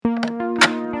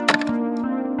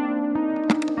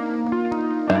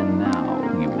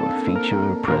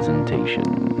Feature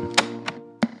presentation.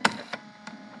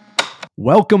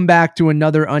 Welcome back to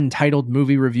another Untitled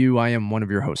Movie Review. I am one of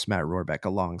your hosts, Matt Rohrbeck,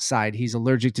 alongside. He's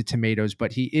allergic to tomatoes,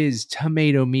 but he is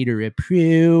tomato meter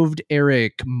approved,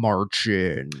 Eric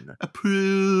Marchin.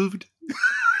 Approved.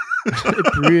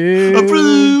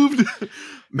 Approved.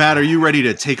 Matt, are you ready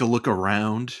to take a look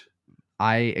around?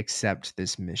 I accept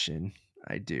this mission.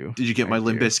 I do. Did you get my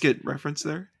Limp Bizkit reference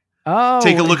there? Oh,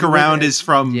 Take a look around is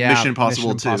from Mission Impossible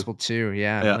 2. Mission Impossible 2,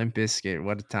 yeah. Limp Bizkit.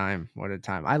 What a time. What a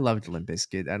time. I loved Limp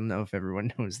Bizkit. I don't know if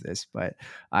everyone knows this, but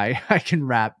I can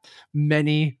rap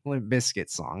many Limp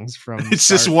Bizkit songs from It's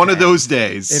just one of those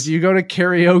days. If you go to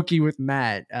karaoke with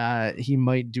Matt, he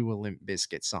might do a Limp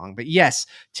Bizkit song. But yes,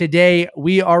 today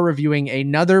we are reviewing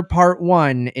another part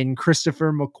 1 in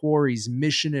Christopher McQuarrie's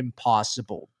Mission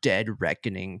Impossible Dead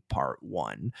Reckoning Part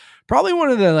 1. Probably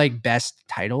one of the best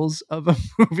titles of a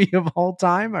movie of all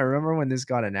time. I remember when this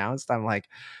got announced, I'm like,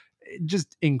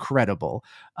 just incredible.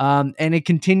 And it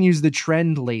continues the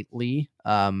trend lately.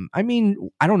 I mean,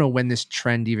 I don't know when this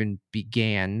trend even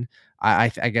began. I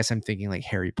guess I'm thinking like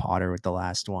Harry Potter with the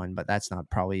last one, but that's not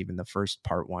probably even the first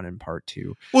part 1 and part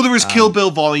 2. Well, there was Kill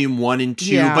Bill Volume 1 and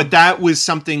 2, but that was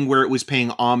something where it was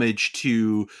paying homage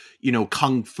to,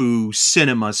 Kung Fu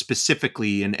cinema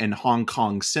specifically and Hong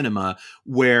Kong cinema,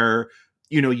 where,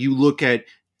 you look at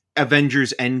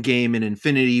Avengers Endgame and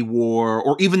Infinity War,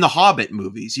 or even the Hobbit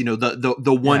movies,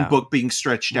 the one book being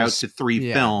stretched out to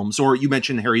 3 films, or you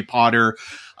mentioned Harry Potter,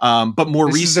 but more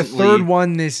recently, is the third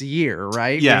one this year,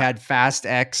 right? Yeah. We had Fast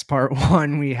X Part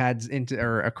 1, we had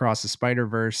Across the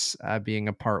Spider-Verse being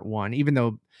a Part 1, even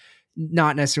though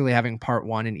not necessarily having Part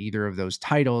 1 in either of those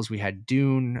titles. We had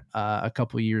Dune a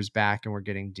couple years back, and we're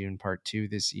getting Dune Part 2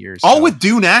 this year. All with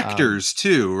Dune actors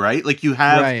too, right? Like you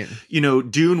have,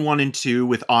 Dune 1 and 2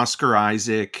 with Oscar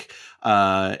Isaac,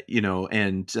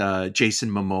 and Jason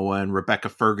Momoa and Rebecca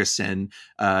Ferguson.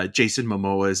 Jason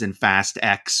Momoa is in Fast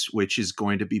X, which is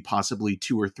going to be possibly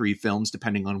 2 or 3 films,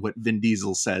 depending on what Vin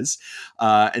Diesel says.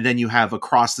 And then you have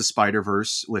Across the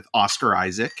Spider-Verse with Oscar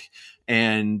Isaac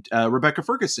and Rebecca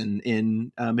Ferguson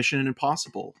in Mission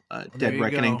Impossible Dead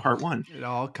Reckoning Part 1. It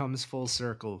all comes full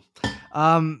circle.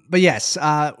 But yes,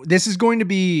 this is going to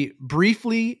be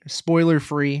briefly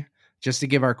spoiler-free, just to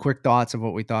give our quick thoughts of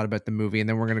what we thought about the movie, and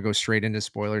then we're going to go straight into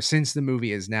spoilers, since the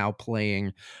movie is now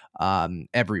playing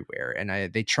everywhere.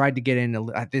 And they tried to get in,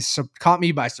 this caught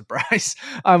me by surprise.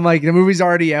 I'm like, the movie's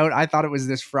already out. I thought it was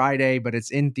this Friday, but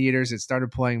it's in theaters. It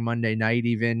started playing Monday night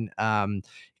even.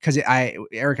 Because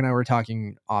Eric and I were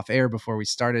talking off air before we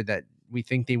started that we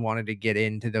think they wanted to get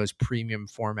into those premium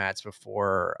formats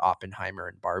before Oppenheimer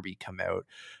and Barbie come out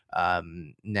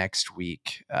next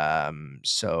week.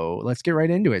 So let's get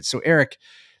right into it. So Eric,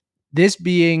 this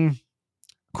being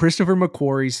Christopher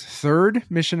McQuarrie's third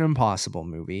Mission Impossible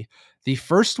movie, the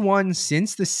first one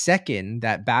since the second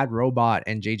that Bad Robot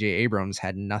and J.J. Abrams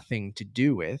had nothing to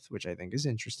do with, which I think is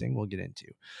interesting. We'll get into.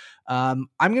 I'm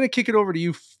going to kick it over to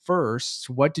you first.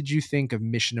 What did you think of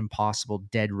Mission Impossible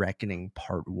Dead Reckoning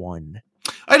Part 1?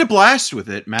 I had a blast with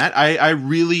it, Matt. I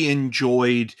really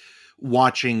enjoyed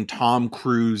watching Tom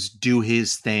Cruise do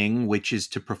his thing, which is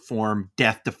to perform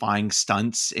death-defying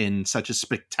stunts in such a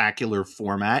spectacular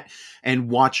format, and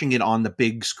watching it on the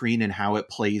big screen and how it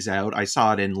plays out. I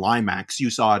saw it in Limax.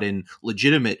 You saw it in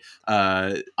legitimate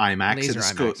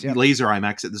IMAX, laser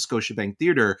IMAX at the Scotiabank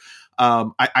Theater.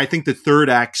 I think the third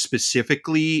act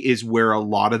specifically is where a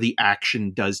lot of the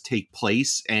action does take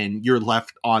place, and you're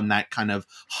left on that kind of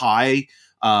high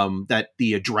that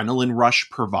the adrenaline rush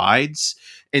provides.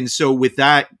 And so with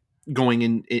that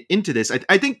going into this,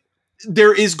 I think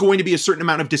there is going to be a certain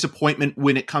amount of disappointment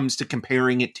when it comes to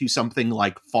comparing it to something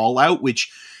like Fallout,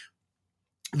 which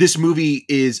this movie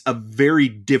is a very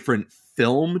different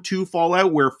film to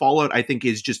Fallout, where Fallout, I think,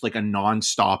 is just like a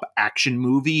nonstop action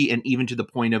movie. And even to the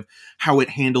point of how it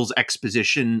handles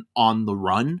exposition on the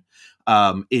run.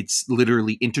 It's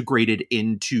literally integrated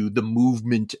into the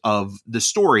movement of the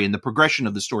story and the progression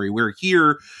of the story, where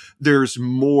here there's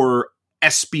more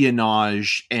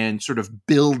espionage and sort of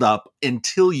build up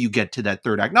until you get to that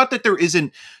third act. Not that there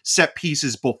isn't set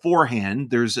pieces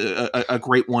beforehand. There's a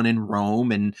great one in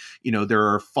Rome, and there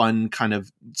are fun kind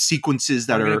of sequences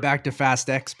that are back to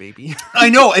Fast X, baby. I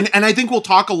know, and I think we'll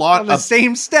talk a lot on the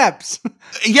same steps.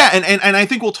 Yeah, and I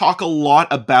think we'll talk a lot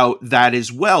about that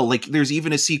as well. Like, there's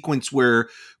even a sequence where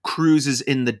Cruise is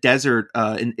in the desert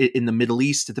in the Middle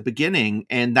East at the beginning,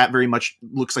 and that very much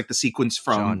looks like the sequence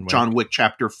from John Wick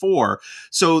Chapter 4.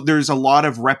 So there's a lot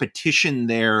of repetition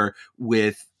there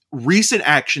with recent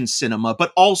action cinema,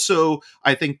 but also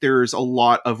I think there's a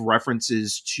lot of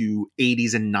references to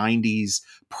 80s and 90s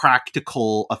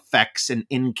practical effects and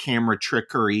in-camera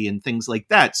trickery and things like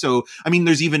that. So, I mean,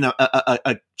 there's even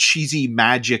a cheesy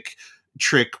magic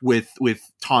trick with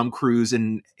Tom Cruise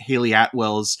and Hayley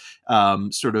Atwell's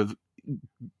sort of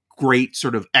great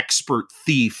sort of expert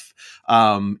thief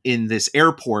in this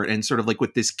airport, and sort of like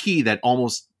with this key that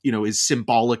almost, you know, is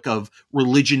symbolic of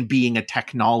religion being a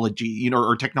technology, you know,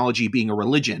 or technology being a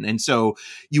religion. And so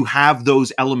you have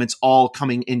those elements all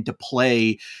coming into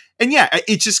play. And yeah,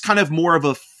 it's just kind of more of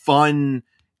a fun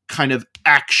kind of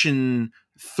action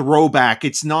throwback.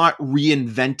 It's not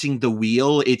reinventing the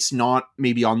wheel. It's not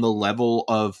maybe on the level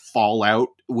of Fallout,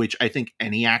 which I think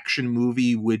any action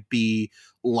movie would be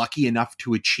lucky enough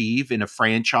to achieve in a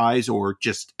franchise or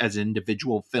just as an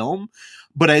individual film.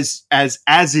 But as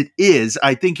it is,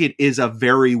 I think it is a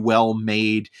very well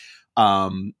made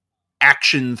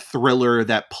action thriller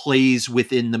that plays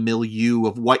within the milieu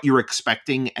of what you're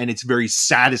expecting, and it's very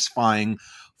satisfying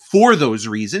for those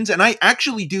reasons. And I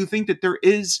actually do think that there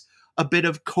is a bit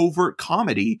of covert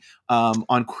comedy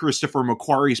on Christopher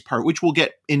McQuarrie's part, which we'll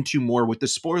get into more with the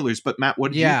spoilers. But Matt,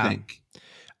 what did you think?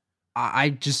 I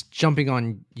just jumping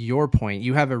on your point,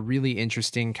 you have a really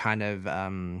interesting kind of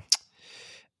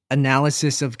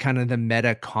analysis of kind of the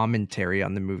meta commentary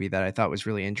on the movie that I thought was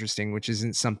really interesting, which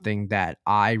isn't something that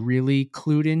I really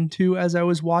clued into as I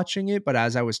was watching it, but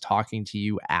as I was talking to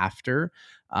you after.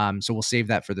 So we'll save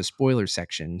that for the spoiler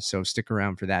section. So stick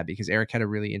around for that, because Eric had a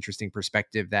really interesting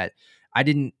perspective that I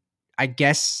didn't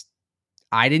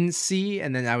see.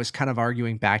 And then I was kind of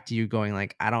arguing back to you going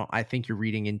like, I think you're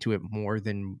reading into it more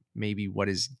than maybe what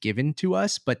is given to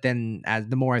us. But then as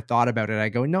the more I thought about it, I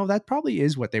go, no, that probably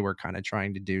is what they were kind of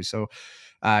trying to do. So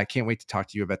I can't wait to talk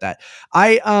to you about that.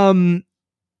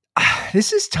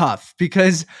 This is tough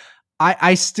because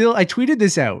I tweeted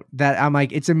this out that I'm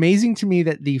like, it's amazing to me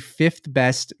that the 5th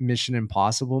best Mission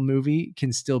Impossible movie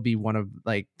can still be one of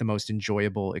like the most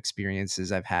enjoyable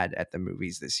experiences I've had at the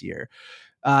movies this year.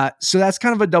 So that's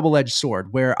kind of a double-edged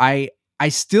sword where I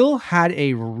still had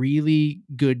a really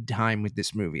good time with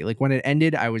this movie. Like when it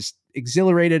ended, I was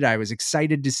exhilarated. I was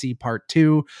excited to see part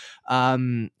 2.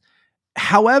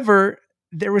 However,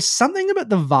 there was something about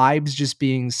the vibes just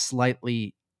being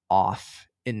slightly off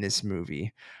in this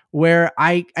movie where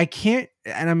I can't,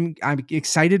 and I'm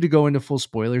excited to go into full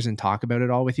spoilers and talk about it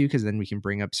all with you, because then we can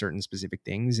bring up certain specific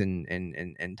things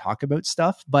and talk about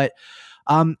stuff. But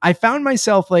I found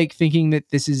myself like thinking that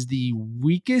this is the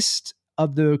weakest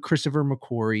of the Christopher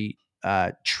McQuarrie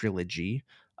trilogy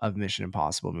of Mission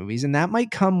Impossible movies. And that might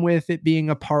come with it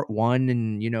being a part 1.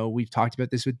 And, you know, we've talked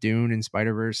about this with Dune and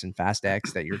Spider-Verse and Fast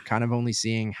X, that you're kind of only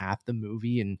seeing half the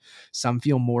movie and some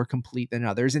feel more complete than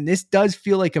others. And this does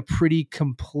feel like a pretty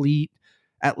complete,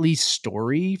 at least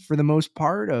story for the most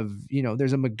part of, you know,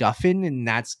 there's a MacGuffin and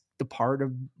that's the part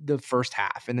of the first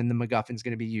half. And then the MacGuffin's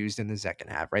going to be used in the second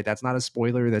half, right? That's not a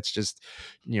spoiler. That's just,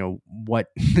 you know, what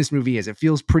this movie is. It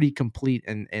feels pretty complete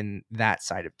in that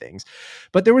side of things.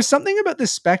 But there was something about the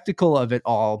spectacle of it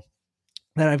all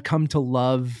that I've come to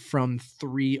love from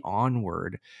 3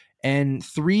 onward. And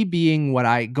 3 being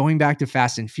going back to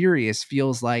Fast and Furious,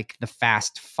 feels like the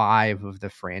Fast 5 of the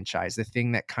franchise. The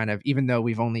thing that kind of, even though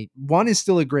 1 is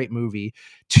still a great movie,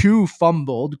 2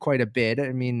 fumbled quite a bit.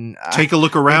 I mean, take a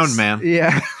look around, man.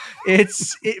 Yeah, it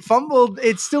fumbled.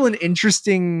 It's still an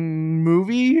interesting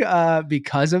movie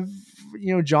because of,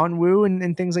 you know, John Woo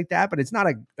and things like that, but it's not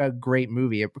a great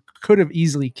movie. It could have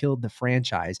easily killed the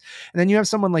franchise. And then you have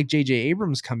someone like J.J.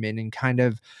 Abrams come in and kind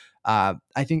of,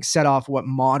 I think, set off what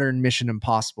modern Mission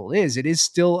Impossible is. It is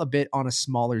still a bit on a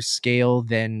smaller scale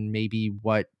than maybe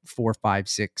what 4, 5,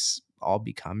 6 all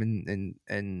become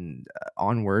and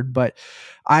onward. But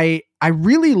I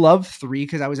really love 3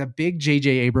 because I was a big J.J.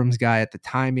 Abrams guy at the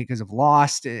time because of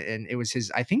Lost, and it was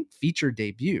his, I think, feature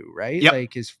debut, right? Yep.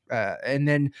 Like his, and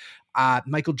then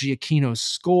Michael Giacchino's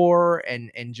score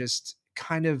and just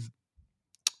kind of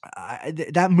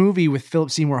that movie with Philip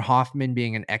Seymour Hoffman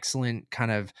being an excellent kind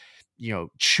of, you know,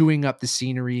 chewing up the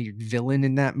scenery villain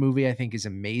in that movie, I think is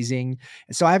amazing.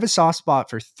 And so I have a soft spot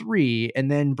for 3.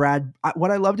 And then Brad, what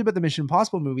I loved about the Mission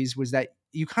Impossible movies was that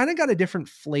you kind of got a different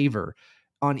flavor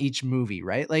on each movie,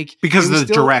 right? Like because of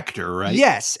the director, right?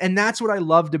 Yes. And that's what I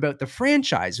loved about the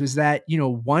franchise was that, you know,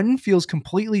 1 feels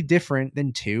completely different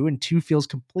than 2, and 2 feels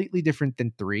completely different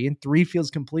than 3, and 3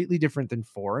 feels completely different than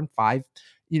 4, and 5,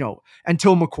 you know,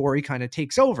 until McQuarrie kind of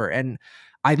takes over. And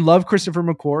I love Christopher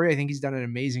McQuarrie. I think he's done an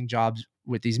amazing job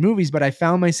with these movies, but I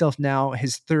found myself now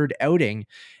his 3rd outing,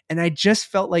 and I just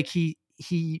felt like he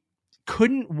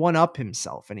couldn't one up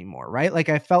himself anymore, right? Like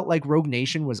I felt like Rogue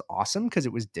Nation was awesome because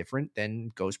it was different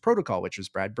than Ghost Protocol, which was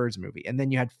Brad Bird's movie. And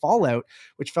then you had Fallout,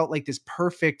 which felt like this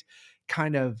perfect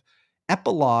kind of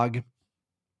epilogue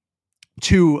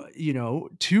to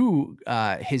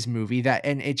his movie, that,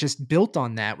 and it just built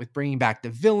on that with bringing back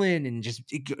the villain and just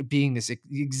being this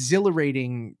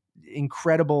exhilarating,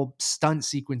 incredible stunt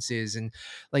sequences, and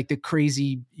like the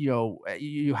crazy,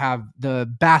 you have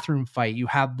the bathroom fight, you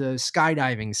have the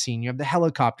skydiving scene, you have the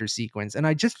helicopter sequence. And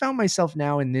I just found myself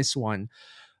now in this one,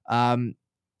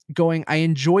 I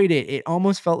enjoyed it. It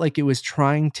almost felt like it was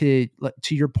trying to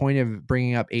your point of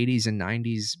bringing up 80s and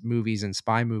 90s movies and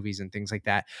spy movies and things like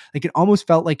that. Like it almost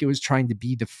felt like it was trying to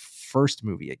be the first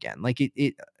movie again. Like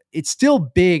it's still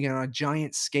big on a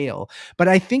giant scale, but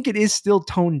I think it is still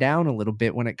toned down a little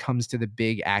bit when it comes to the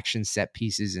big action set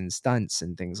pieces and stunts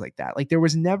and things like that. Like there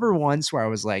was never once where I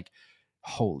was like,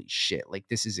 holy shit, like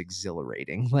this is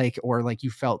exhilarating. Like, or like you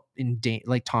felt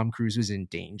like Tom Cruise was in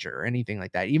danger or anything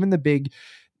like that. Even the big,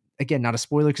 again, not a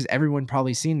spoiler because everyone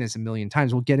probably seen this a million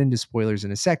times. We'll get into spoilers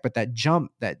in a sec, but that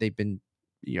jump that they've been,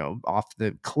 off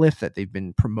the cliff that they've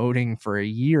been promoting for a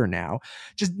year now,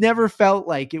 just never felt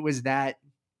like it was that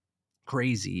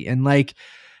crazy. And like,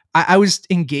 I was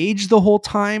engaged the whole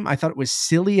time. I thought it was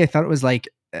silly. I thought it was like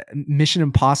Mission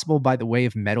Impossible by the way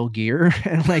of Metal Gear.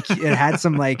 And like it had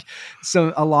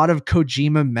a lot of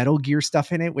Kojima Metal Gear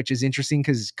stuff in it, which is interesting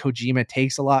because Kojima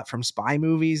takes a lot from spy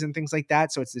movies and things like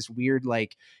that. So it's this weird,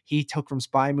 like he took from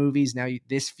spy movies. Now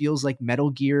this feels like Metal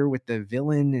Gear with the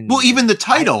villain. And well, even the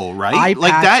title, right?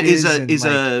 Like that is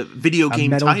a video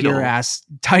game Metal title. Gear ass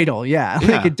title. Yeah.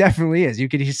 Like it definitely is. You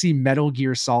could see Metal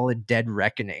Gear Solid Dead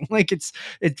Reckoning. Like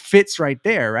it fits right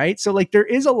there. Right. So like there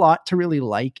is a lot to really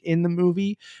like in the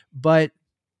movie.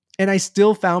 And I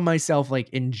still found myself like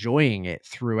enjoying it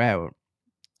throughout.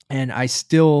 And I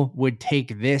still would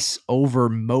take this over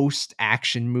most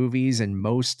action movies and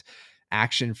most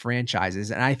action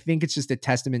franchises. And I think it's just a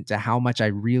testament to how much I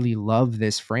really love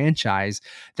this franchise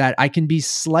that I can be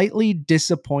slightly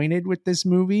disappointed with this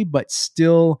movie, but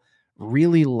still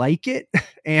really like it.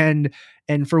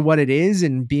 And for what it is,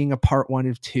 and being a part 1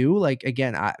 of 2, like,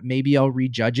 again, maybe I'll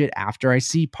rejudge it after I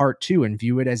see part 2 and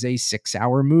view it as a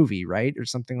 6-hour movie, right? Or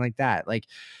something like that. Like,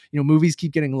 movies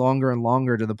keep getting longer and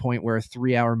longer to the point where a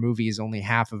 3-hour movie is only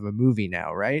half of a movie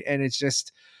now. Right. And it's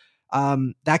just,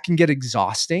 that can get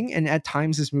exhausting. And at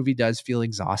times this movie does feel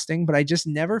exhausting, but I just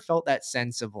never felt that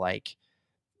sense of like,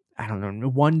 I don't know,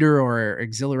 wonder or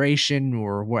exhilaration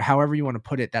or however you want to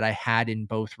put it that I had in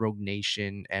both Rogue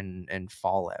Nation and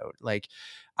Fallout. Like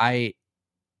I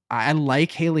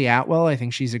like Hayley Atwell. I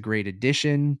think she's a great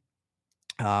addition.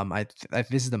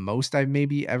 This is the most I've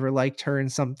maybe ever liked her in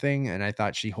something, and I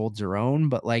thought she holds her own.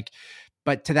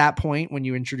 But to that point, when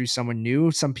you introduce someone new,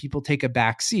 some people take a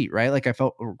back seat, right? Like I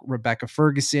felt Rebecca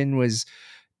Ferguson was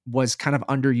kind of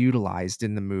underutilized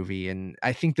in the movie, and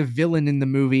I think the villain in the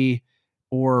movie,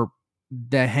 or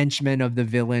the henchman of the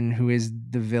villain, who is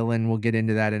the villain, we'll get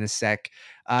into that in a sec,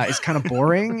 is kind of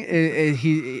boring.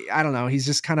 I don't know. He's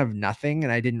just kind of nothing.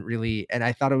 And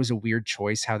I thought it was a weird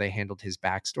choice how they handled his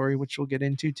backstory, which we'll get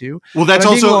into too. Well, that's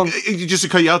also, just to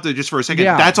cut you out there just for a second,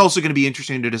 that's also going to be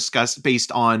interesting to discuss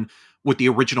based on what the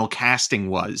original casting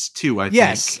was too, I think.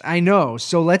 Yes, I know.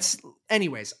 So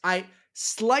anyways, I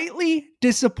slightly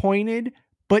disappointed,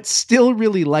 but still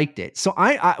really liked it. So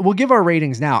I will give our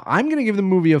ratings now. I'm going to give the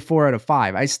movie a 4 out of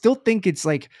 5. I still think it's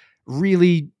like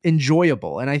really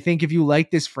enjoyable. And I think if you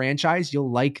like this franchise, you'll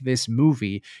like this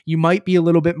movie. You might be a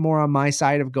little bit more on my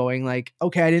side of going like,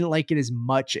 okay, I didn't like it as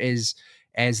much as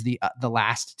the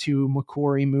last 2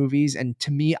 McQuarrie movies. And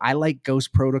to me, I like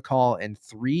Ghost Protocol and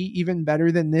 3 even better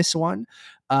than this one.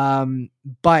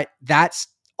 But that's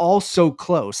also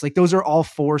close. Like those are all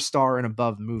 4-star and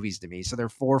above movies to me. So they're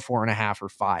 4, 4.5, or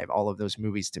 5, all of those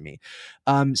movies to me.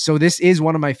 So this is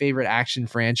one of my favorite action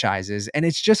franchises, and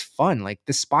it's just fun. Like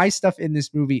the spy stuff in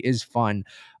this movie is fun.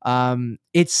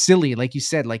 It's silly. Like you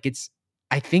said, like it's,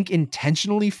 I think,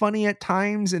 intentionally funny at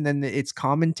times. And then its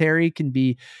commentary can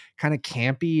be kind of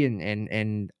campy and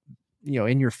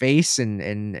in your face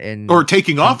and or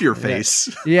taking off your face.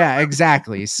 Yeah,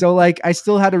 exactly. So like I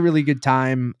still had a really good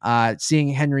time seeing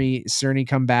Henry Czerny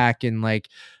come back and like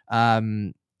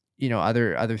other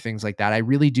things like that. I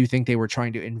really do think they were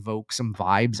trying to invoke some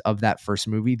vibes of that first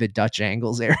movie, the Dutch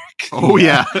angles, Eric.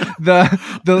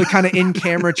 The kind of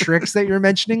in-camera tricks that you're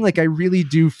mentioning. Like I really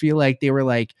do feel like they were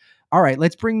like, all right,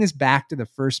 let's bring this back to the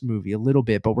first movie a little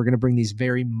bit, but we're going to bring these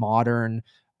very modern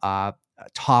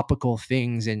topical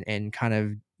things and kind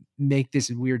of make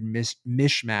this weird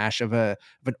mishmash of an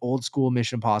old school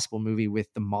Mission Impossible movie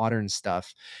with the modern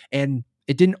stuff. And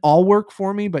It didn't all work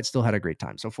for me, but still had a great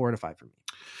time. So 4 out of 5 for me.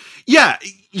 Yeah.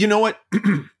 You know what?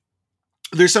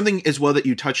 There's something as well that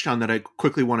you touched on that I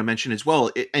quickly want to mention as well.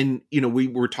 And, you know, we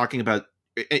were talking about,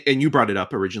 and you brought it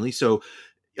up originally. So,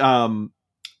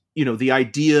 you know, the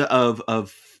idea of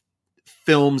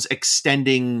films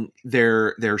extending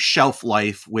their shelf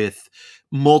life with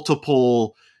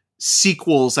multiple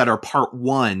sequels that are part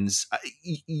ones.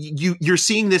 You're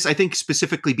seeing this, I think,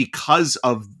 specifically because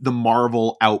of the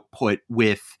Marvel output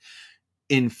with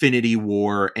Infinity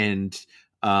War and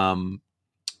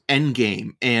Endgame,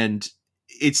 and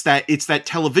it's that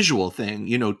televisual thing.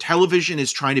 You know, television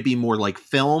is trying to be more like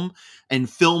film, and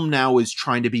film now is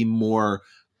trying to be more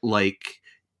like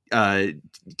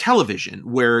television,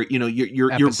 where, you know,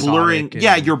 you're blurring,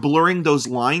 you're blurring those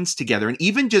lines together. And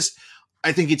even just,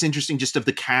 I think it's interesting just of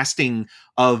the casting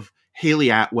of Hayley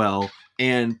Atwell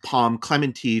and Pom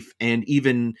Klementieff and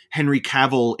even Henry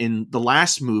Cavill in the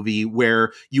last movie,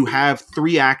 where you have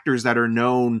 3 actors that are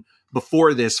known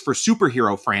before this for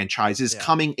superhero franchises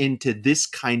coming into this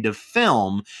kind of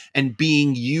film and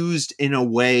being used in a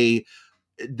way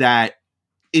that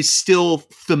is still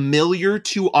familiar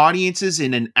to audiences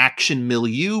in an action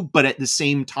milieu, but at the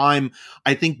same time,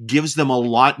 I think gives them a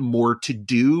lot more to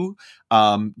do,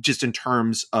 just in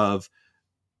terms of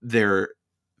their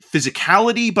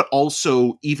physicality, but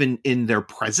also even in their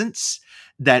presence,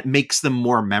 that makes them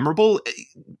more memorable.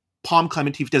 Pom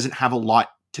Klementieff doesn't have a lot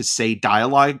to say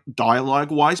dialogue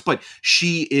wise, but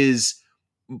she is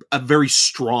a very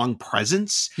strong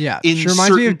presence. Yeah, she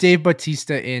reminds me of Dave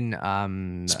Bautista in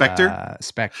Spectre.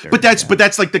 Spectre, but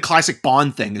that's like the classic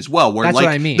Bond thing as well, where, that's like,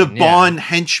 what I mean. The Bond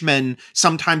henchman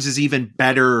sometimes is even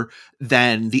better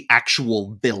than the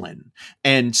actual villain,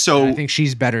 and so I think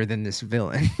she's better than this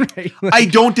villain. Right? Like, I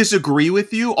don't disagree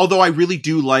with you, although I really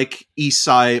do like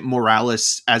Isai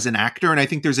Morales as an actor, and I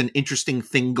think there's an interesting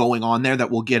thing going on there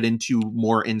that we'll get into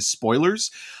more in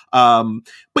spoilers.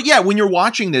 But yeah, when you're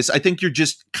watching this, I think you're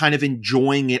just kind of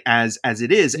enjoying it as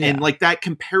it is. Yeah. And like that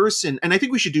comparison, and I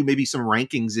think we should do maybe some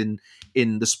rankings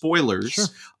in the spoilers. Sure.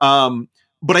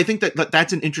 But I think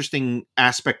that's an interesting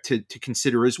aspect to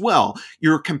consider as well.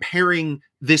 You're comparing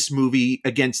this movie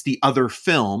against the other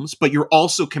films, but you're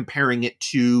also comparing it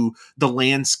to the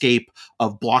landscape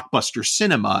of blockbuster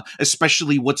cinema,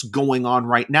 especially what's going on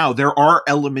right now. There are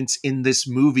elements in this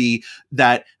movie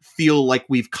that feel like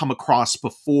we've come across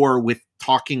before, with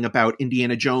talking about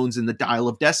Indiana Jones and the Dial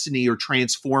of Destiny, or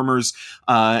Transformers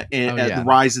and the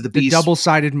Rise of the Beast. The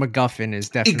double-sided MacGuffin is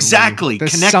definitely exactly the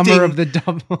summer of the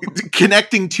double.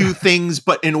 Connecting two things,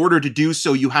 but in order to do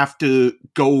so, you have to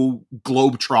go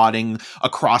globetrotting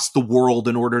across the world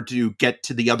in order to get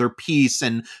to the other piece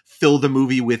and fill the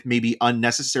movie with maybe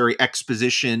unnecessary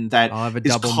exposition that I'll have a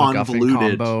is double convoluted.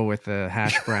 MacGuffin combo with a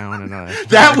hash brown and a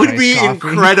that would be coffee.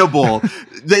 Incredible.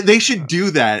 They should do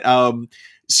that.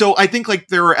 So I think like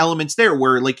there are elements there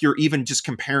where like you're even just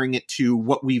comparing it to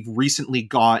what we've recently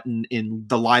gotten in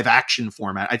the live action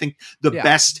format. I think the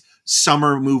best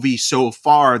summer movie so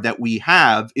far that we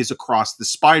have is Across the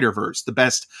Spider-Verse. The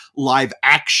best live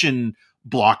action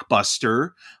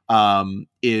blockbuster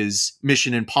is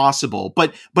Mission Impossible.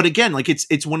 But again, like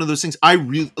it's one of those things I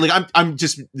really like. I'm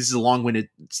just, this is a long-winded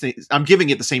thing. I'm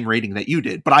giving it the same rating that you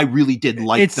did, but I really did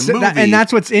like the movie. And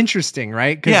that's what's interesting,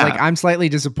 right? Because like I'm slightly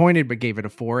disappointed but gave it a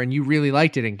 4, and you really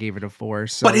liked it and gave it a 4.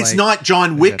 So but it's not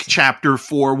John Wick Chapter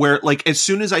 4, where like as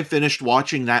soon as I finished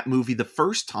watching that movie the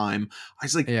first time, I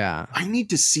was like, I need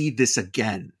to see this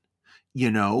again. You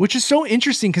know, which is so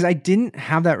interesting because I didn't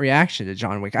have that reaction to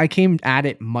John Wick. I came at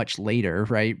it much later,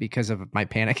 right? Because of my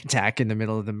panic attack in the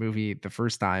middle of the movie the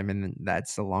first time. And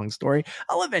that's a long story.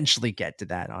 I'll eventually get to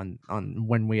that on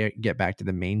when we get back to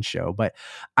the main show, but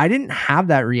I didn't have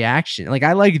that reaction. Like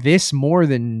I like this more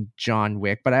than John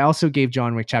Wick, but I also gave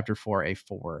John Wick Chapter 4 a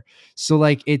 4. So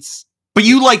like but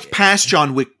you liked past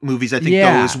John Wick movies, I think,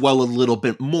 though, as well a little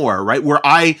bit more, right? Where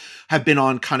I have been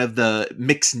on kind of the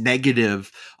mixed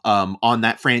negative on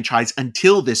that franchise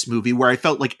until this movie, where I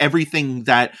felt like everything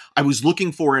that I was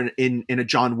looking for in a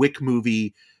John Wick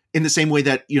movie, in the same way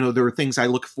that, you know, there are things I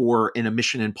look for in a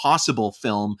Mission Impossible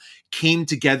film, came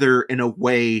together in a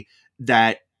way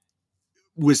that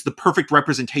was the perfect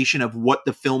representation of what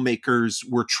the filmmakers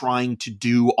were trying to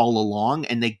do all along,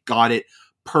 and they got it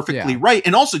perfectly right.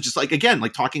 And also just like, again,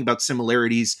 like talking about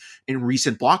similarities in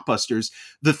recent blockbusters,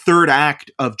 the third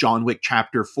act of John Wick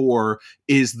Chapter 4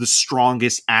 is the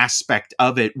strongest aspect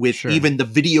of it, with even the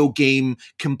video game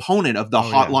component of the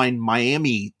Hotline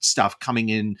Miami stuff coming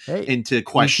into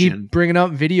question. You keep bringing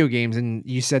up video games, and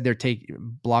you said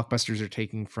blockbusters are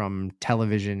taking from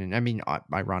television. And I mean,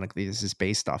 ironically, this is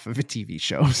based off of a TV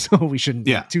show, so we shouldn't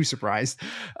be too surprised.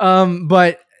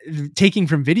 But taking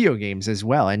from video games as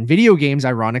well, and video games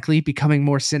ironically becoming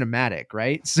more cinematic,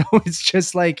 right? So it's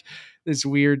just like this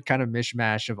weird kind of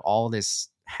mishmash of all this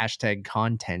hashtag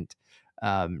content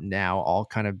now all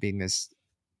kind of being this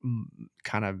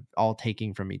kind of all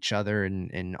taking from each other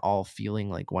and all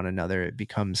feeling like one another. It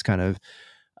becomes kind of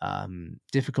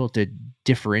difficult to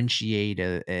differentiate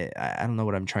I don't know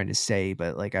what I'm trying to say,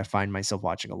 but like I find myself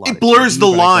watching a lot. It blurs the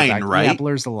line, right? Yeah,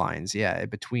 blurs the lines. Yeah,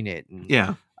 between it.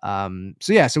 And,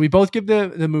 so we both give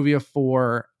the movie a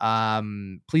 4.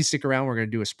 Please stick around. We're going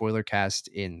to do a spoiler cast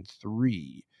in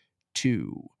 3,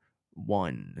 2,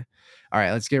 1. All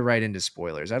right, let's get right into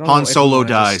spoilers. I don't know Han Solo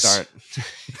dies.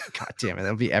 God damn it.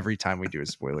 That'll be every time we do a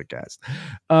spoiler cast.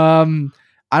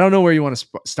 I don't know where you want to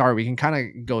start. We can kind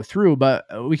of go through, but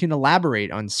we can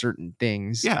elaborate on certain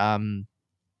things. Yeah.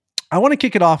 I want to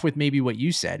kick it off with maybe what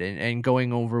you said and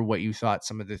going over what you thought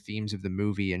some of the themes of the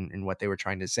movie and what they were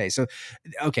trying to say. So,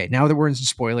 okay, now that we're into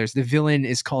spoilers, the villain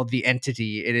is called the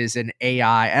Entity. It is an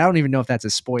AI. I don't even know if that's a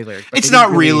spoiler. It's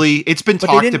not really. It's been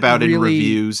talked about in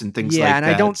reviews and things like that. Yeah, and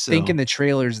I don't think in the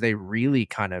trailers they really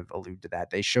kind of allude to that.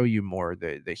 They show you more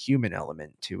the human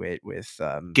element to it with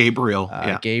Gabriel.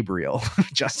 Gabriel.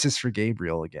 Justice for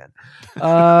Gabriel again.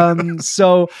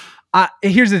 So...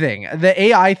 here's the thing. The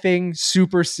AI thing,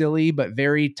 super silly, but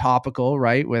very topical,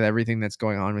 right? With everything that's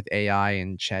going on with AI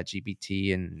and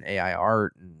ChatGPT and AI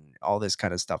art and all this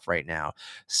kind of stuff right now.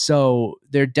 So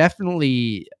they're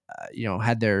definitely,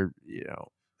 had their,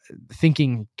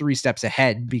 thinking 3 steps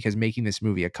ahead, because making this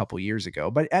movie a couple years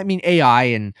ago. But I mean, AI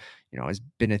and, has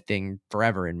been a thing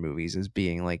forever in movies as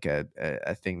being like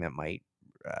a thing that might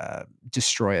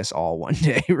destroy us all one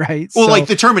day, right? Well, so like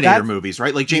the Terminator movies,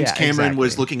 right? Like James Cameron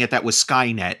was looking at that with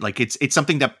Skynet. Like it's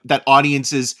something that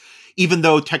audiences, even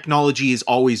though technology is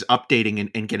always updating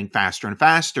and getting faster and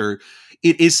faster,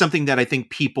 it is something that I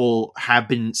think people have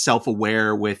been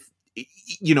self-aware with.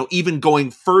 Even going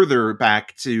further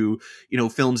back to,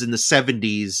 films in the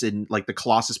 70s and like the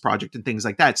Colossus Project and things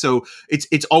like that. So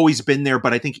it's always been there.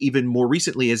 But I think even more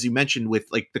recently, as you mentioned, with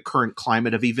like the current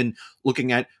climate of even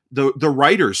looking at the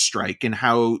writer's strike and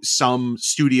how some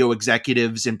studio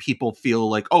executives and people feel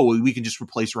like, oh, we can just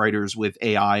replace writers with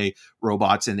AI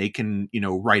robots and they can,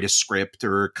 write a script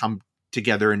or come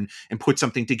together and put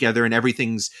something together, and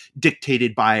everything's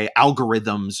dictated by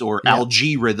algorithms or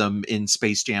algorithm in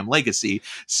Space Jam Legacy.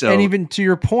 So, and even to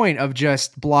your point of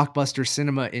just blockbuster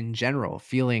cinema in general,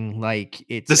 feeling like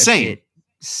it's the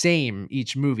same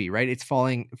each movie, right? It's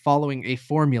following a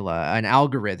formula, an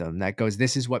algorithm that goes,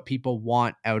 this is what people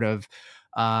want out of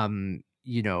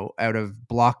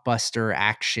blockbuster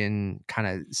action kind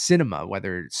of cinema,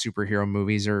 whether it's superhero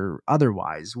movies or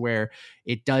otherwise, where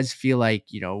it does feel like,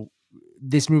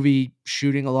 this movie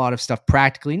shooting a lot of stuff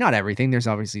practically, not everything. There's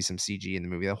obviously some CG in the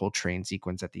movie, the whole train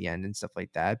sequence at the end and stuff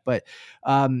like that. But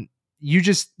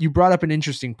you brought up an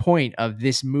interesting point of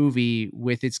this movie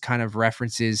with its kind of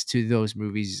references to those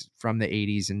movies from the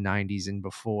 80s and 90s and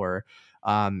before,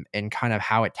 and kind of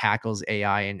how it tackles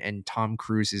AI and Tom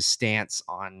Cruise's stance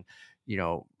on,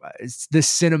 it's the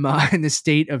cinema and the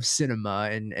state of cinema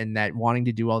and that wanting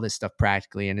to do all this stuff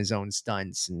practically and his own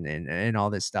stunts and all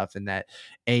this stuff, and that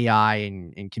AI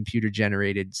and computer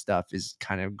generated stuff is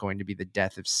kind of going to be the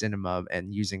death of cinema,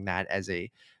 and using that as a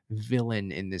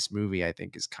villain in this movie, I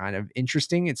think is kind of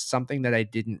interesting. It's something that I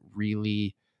didn't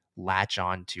really latch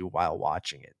on to while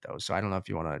watching it, though. So I don't know if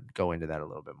you want to go into that a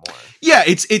little bit more. Yeah,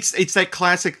 it's that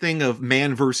classic thing of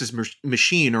man versus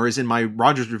machine, or as in my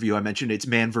Rogers review I mentioned, it's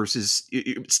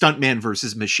stunt man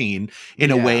versus machine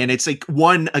in a way, and it's like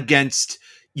one against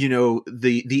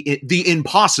the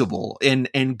impossible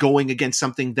and going against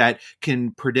something that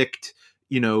can predict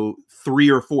 3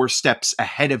 or 4 steps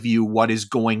ahead of you what is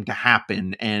going to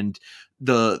happen, and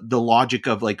the logic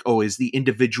of like, oh, is the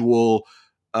individual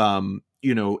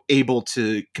able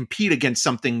to compete against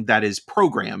something that is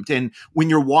programmed. And when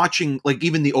you're watching, like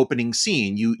even the opening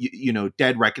scene,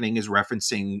 Dead Reckoning is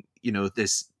referencing,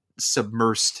 this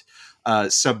submersed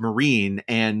submarine.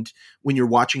 And when you're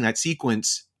watching that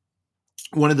sequence,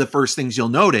 one of the first things you'll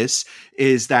notice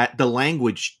is that the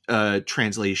language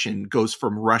translation goes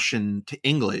from Russian to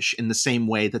English in the same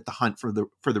way that the Hunt for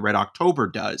the Red October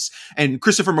does. And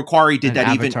Christopher McQuarrie did that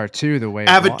Avatar 2, The Way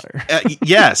of Water.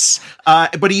 Yes.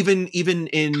 But even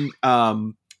in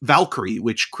Valkyrie,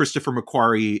 which Christopher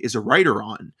McQuarrie is a writer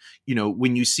on,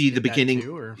 when you see the beginning,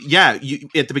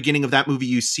 at the beginning of that movie,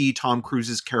 you see Tom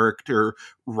Cruise's character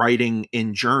writing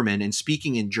in German and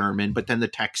speaking in German, but then the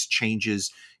text changes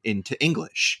into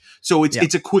English. So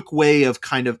it's a quick way of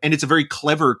kind of, and it's a very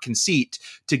clever conceit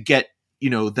to get,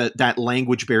 that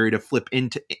language barrier to flip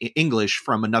into English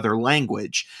from another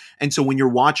language. And so when you're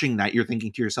watching that, you're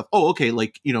thinking to yourself, oh, okay.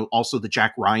 Like, also the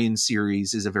Jack Ryan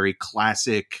series is a very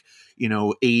classic,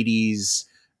 80s,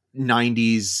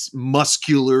 90s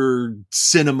muscular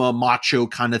cinema macho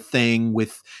kind of thing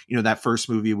with, that first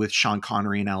movie with Sean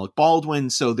Connery and Alec Baldwin.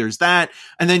 So there's that.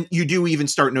 And then you do even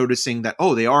start noticing that,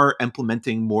 they are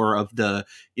implementing more of the,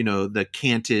 the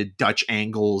canted Dutch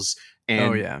angles.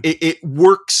 And it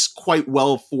works quite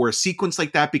well for a sequence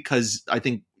like that, because I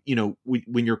think,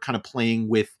 when you're kind of playing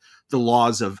with the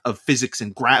laws of physics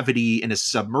and gravity in a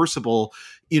submersible,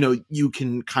 you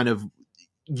can kind of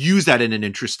use that in an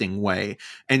interesting way.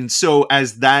 And so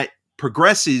as that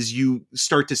progresses, you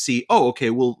start to see,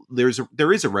 there is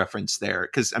a reference there.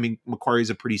 Cause McQuarrie is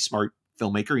a pretty smart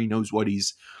filmmaker. He knows what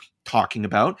he's talking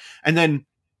about. And then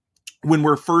when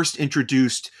we're first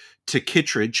introduced to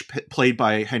Kittredge, played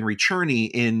by Henry Czerny,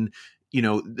 in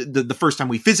the first time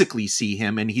we physically see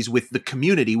him, and he's with the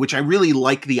community, which I really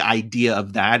like the idea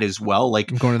of that as well.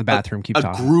 Like, I'm going to the bathroom, keep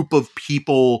talking. A group of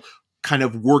people kind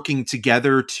of working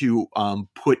together to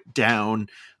put down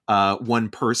one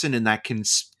person, and that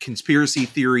conspiracy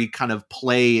theory kind of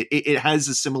play. It has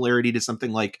a similarity to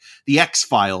something like the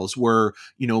X-Files, where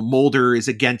Mulder is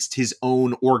against his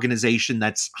own organization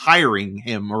that's hiring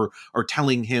him or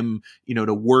telling him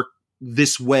to work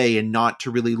this way and not to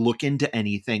really look into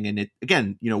anything. And it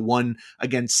again, one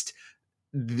against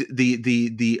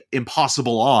the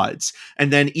impossible odds.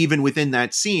 And then even within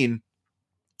that scene,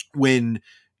 when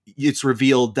it's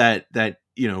revealed that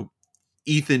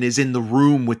Ethan is in the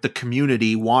room with the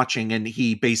community watching, and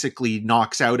he basically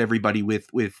knocks out everybody with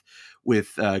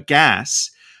gas,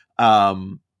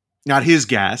 not his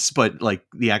gas, but like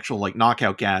the actual like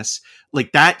knockout gas.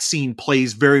 Like, that scene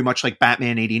plays very much like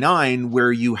Batman 89,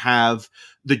 where you have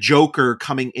the Joker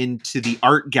coming into the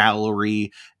art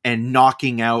gallery and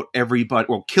knocking out everybody,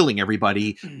 or killing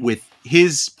everybody with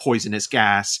his poisonous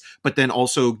gas, but then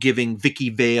also giving Vicky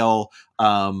Vale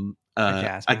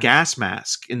a gas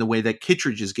mask in the way that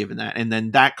Kittredge is given that. And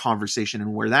then that conversation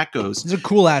and where that goes. It's a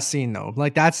cool ass scene though.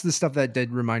 Like, that's the stuff that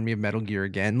did remind me of Metal Gear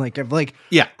again.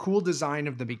 Cool design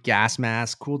of the big gas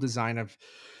mask, cool design of,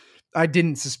 I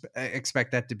didn't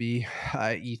expect that to be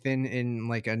Ethan in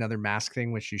like another mask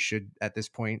thing, which you should at this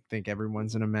point think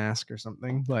everyone's in a mask or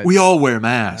something. But we all wear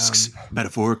masks,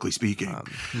 metaphorically speaking,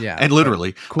 and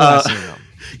literally. Cool.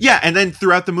 Yeah, and then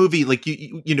throughout the movie, like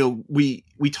we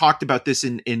talked about this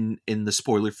in the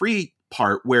spoiler free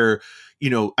part, where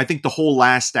I think the whole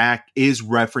last act is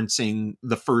referencing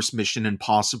the first Mission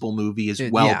Impossible movie as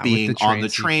well, being on the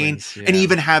train, and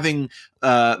even having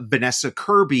Vanessa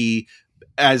Kirby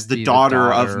as the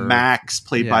daughter of Max,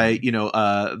 played by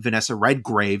Vanessa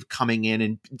Redgrave, coming in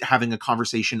and having a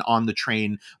conversation on the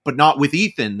train, but not with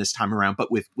Ethan this time around, but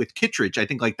with Kittredge. I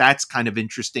think like that's kind of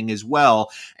interesting as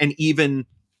well. And even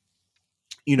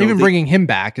bringing him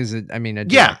back is it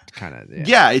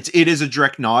is a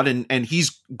direct nod, and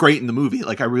he's great in the movie.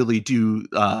 Like, I really do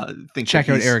think check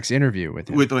out Eric's interview with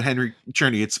him, with Henry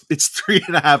Czerny. It's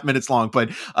 3.5 minutes long, but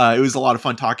it was a lot of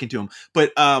fun talking to him.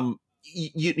 But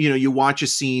you watch a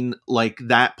scene like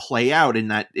that play out in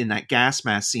that gas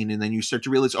mask scene, and then you start to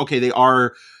realize, okay, they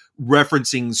are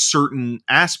referencing certain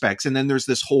aspects. And then there's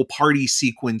this whole party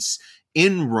sequence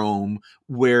in Rome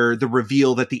where the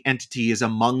reveal that the entity is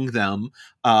among them.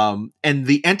 And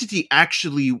the entity I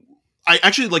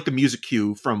actually like the music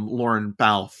cue from Lauren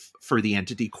Balfe for the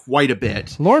entity quite a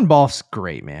bit. Lauren Balfe's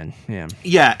great, man.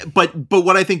 Yeah. But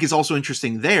what I think is also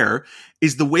interesting there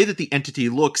is the way that the entity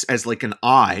looks as like an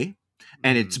eye,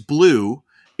 and it's blue,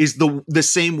 is the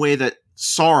same way that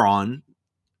Sauron,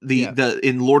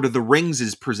 in Lord of the Rings,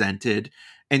 is presented,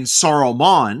 and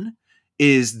Saruman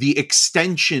is the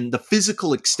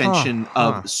physical extension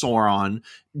of Sauron,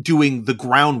 doing the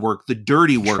groundwork, the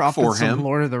dirty work for him. Some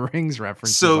Lord of the Rings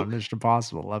references on Mission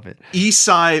Impossible. Love it.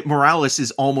 Esai Morales is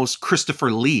almost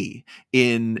Christopher Lee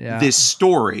in this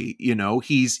story.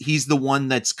 He's the one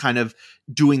that's kind of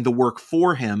doing the work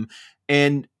for him.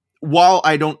 And while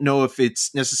I don't know if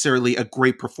it's necessarily a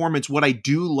great performance, what I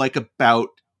do like about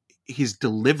his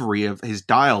delivery of his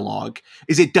dialogue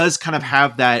is it does kind of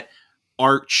have that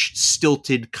arch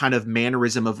stilted kind of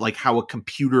mannerism of like how a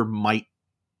computer might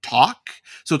talk.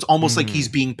 So it's almost like he's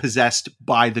being possessed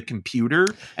by the computer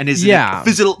and is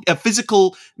a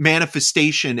physical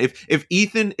manifestation. If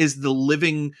Ethan is the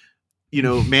living,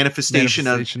 manifestation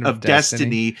of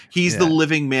destiny, he's the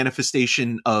living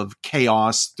manifestation of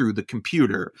chaos through the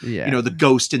computer, the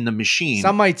ghost in the machine.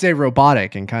 Some might say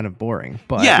robotic and kind of boring,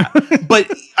 but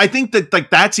but I think that like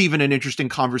that's even an interesting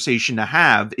conversation to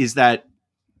have, is that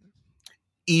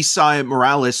Esai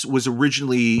Morales was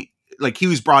originally like he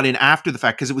was brought in after the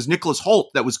fact because it was Nicholas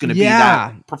Hoult that was going to be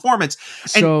that performance.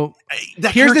 And so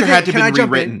that character had to have been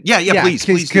rewritten. Yeah,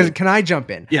 please. Can I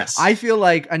jump in? Yes. I feel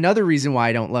like another reason why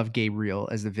I don't love Gabriel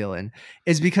as the villain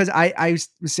is because I was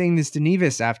saying this to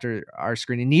Nevis after our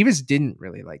screening. Nevis didn't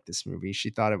really like this movie. She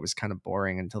thought it was kind of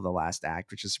boring until the last act,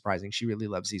 which is surprising. She really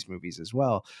loves these movies as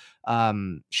well.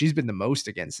 She's been the most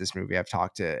against this movie I've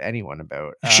talked to anyone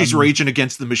about. She's raging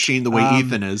against the machine the way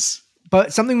Ethan is.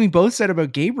 But something we both said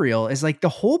about Gabriel is like the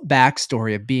whole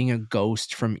backstory of being a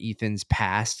ghost from Ethan's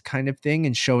past kind of thing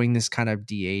and showing this kind of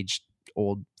de-aged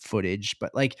old footage,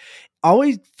 but like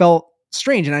always felt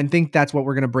strange. And I think that's what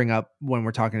we're going to bring up when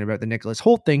we're talking about the Nicholas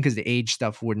Hoult thing, because the age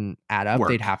stuff wouldn't add up.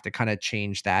 They'd have to kind of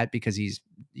change that because he's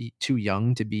too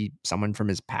young to be someone from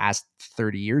his past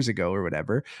 30 years ago or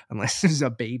whatever, unless he's a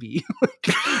baby.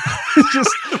 Just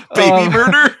baby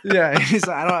murder. Yeah. I don't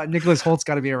know. Nicholas Holt's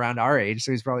got to be around our age.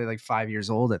 So he's probably like 5 years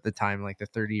old at the time, like the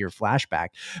 30-year flashback.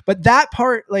 But that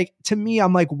part, like to me,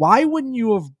 I'm like, why wouldn't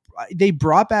you have, they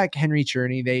brought back Henry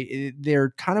Czerny.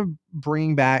 They're kind of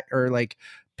bringing back or like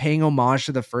paying homage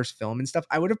to the first film and stuff.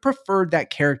 I would have preferred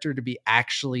that character to be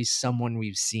actually someone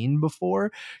we've seen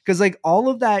before. Cause like all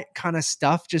of that kind of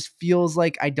stuff just feels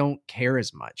like I don't care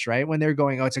as much, right? When they're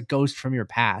going, oh, it's a ghost from your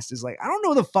past. It's like, I don't know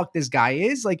who the fuck this guy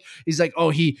is. Like, he's like,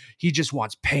 oh, he just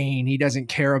wants pain. He doesn't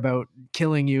care about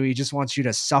killing you. He just wants you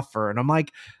to suffer. And I'm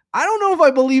like, I don't know if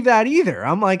I believe that either.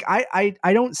 I'm like, I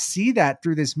don't see that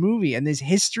through this movie and this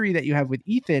history that you have with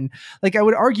Ethan. Like I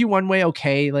would argue one way,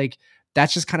 okay, like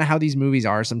that's just kind of how these movies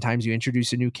are. Sometimes you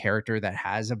introduce a new character that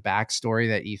has a backstory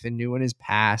that Ethan knew in his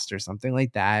past or something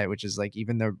like that, which is like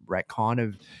even the retcon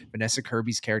of Vanessa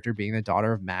Kirby's character being the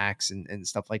daughter of Max and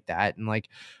stuff like that. And like,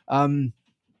 I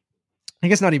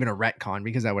guess not even a retcon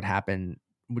because that would happen.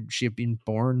 Would she have been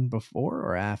born before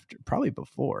or after? Probably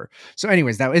before. So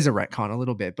anyways, that is a retcon a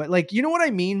little bit, but like, you know what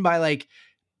I mean by like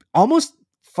almost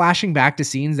flashing back to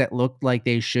scenes that looked like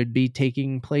they should be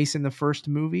taking place in the first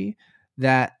movie.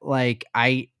 That like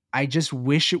I just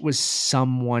wish it was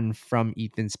someone from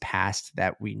Ethan's past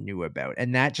that we knew about,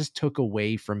 and that just took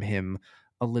away from him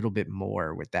a little bit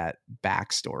more with that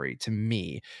backstory to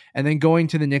me. And then going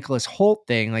to the Nicholas Hoult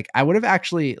thing, like I would have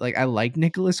actually like I like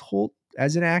Nicholas Hoult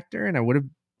as an actor, and I would have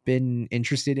been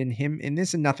interested in him in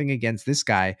this, and nothing against this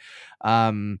guy,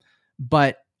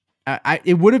 but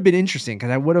it would have been interesting because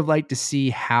I would have liked to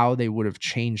see how they would have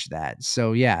changed that.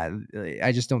 So yeah,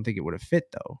 I just don't think it would have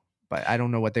fit though. But I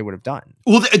don't know what they would have done.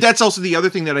 Well, that's also the other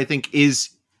thing that I think is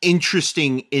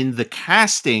interesting in the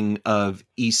casting of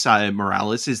Esai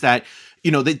Morales is that,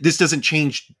 this doesn't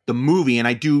change the movie. And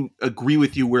I do agree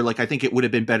with you where like, I think it would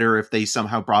have been better if they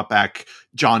somehow brought back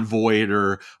John Voight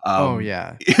or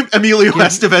Emilio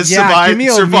Estevez survived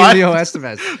Emilio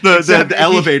Estevez. the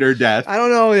elevator death. I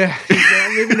don't know. Yeah,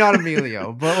 maybe not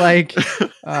Emilio, but like,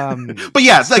 but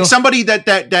yeah, like somebody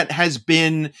that has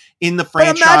been in the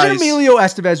franchise. But imagine Emilio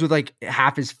Estevez with like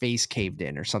half his face caved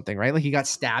in or something, right? Like he got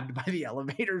stabbed by the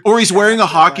elevator. Or he's wearing a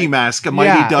hockey mask, a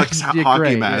Mighty Ducks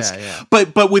hockey mask. Yeah.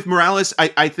 But with Morales,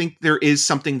 I think there is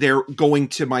something there going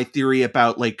to my theory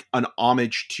about like an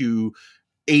homage to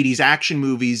 80s action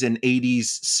movies and 80s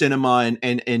cinema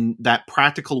and that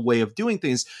practical way of doing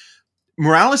things.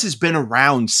 Morales has been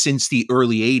around since the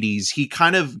early 80s. He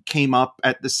kind of came up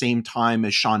at the same time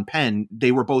as Sean Penn.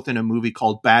 They were both in a movie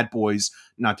called Bad Boys,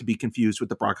 not to be confused with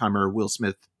the Bruckheimer, Will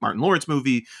Smith, Martin Lawrence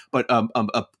movie, but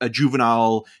a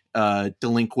juvenile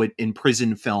delinquent in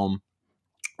prison film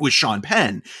with Sean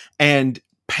Penn. And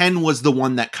Penn was the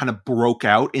one that kind of broke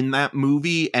out in that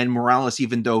movie. And Morales,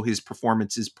 even though his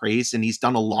performance is praised and he's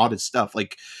done a lot of stuff,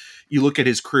 like you look at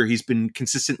his career, he's been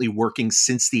consistently working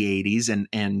since the 80s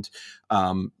and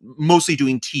mostly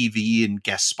doing TV and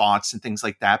guest spots and things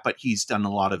like that. But he's done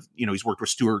a lot of, he's worked with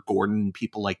Stuart Gordon and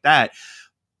people like that.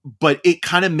 But it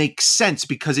kind of makes sense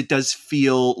because it does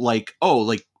feel like,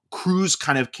 Cruise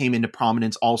kind of came into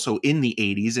prominence also in the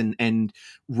 80s and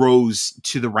rose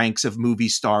to the ranks of movie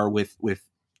star with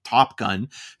Top Gun,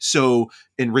 so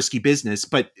in Risky Business,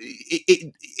 but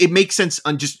it makes sense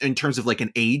on just in terms of like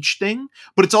an age thing,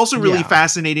 but it's also really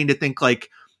fascinating to think like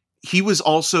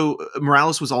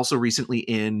Morales was also recently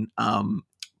in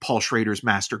Paul Schrader's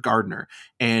Master Gardener,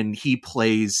 and he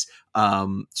plays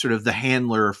sort of the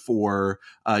handler for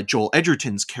Joel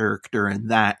Edgerton's character in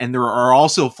that. And there are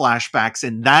also flashbacks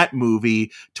in that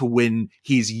movie to when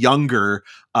he's younger,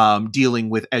 dealing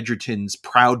with Edgerton's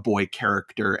Proud Boy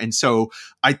character. And so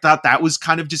I thought that was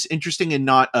kind of just interesting, and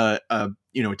not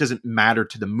it doesn't matter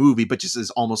to the movie, but just as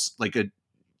almost like a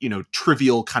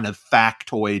trivial kind of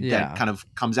factoid that kind of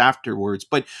comes afterwards.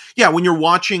 But yeah, when you're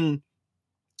watching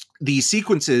these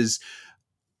sequences,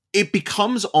 it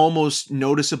becomes almost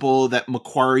noticeable that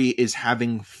McQuarrie is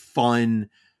having fun,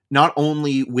 not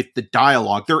only with the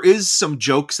dialogue. There is some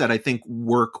jokes that I think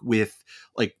work with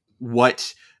like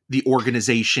what the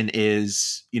organization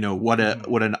is, what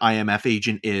an IMF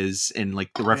agent is, and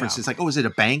like the references like, oh, is it a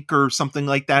bank or something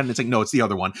like that? And it's like, no, it's the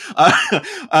other one.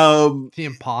 The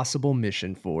Impossible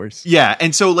Mission Force. Yeah,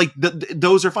 and so like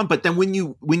those are fun. But then when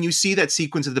you see that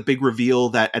sequence of the big reveal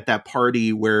that at that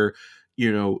party where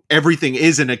everything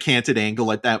is in a canted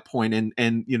angle at that point, and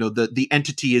the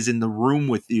entity is in the room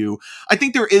with you, I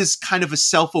think there is kind of a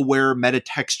self-aware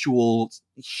metatextual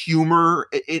humor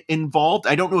involved.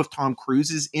 I don't know if Tom Cruise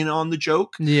is in on the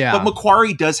joke, but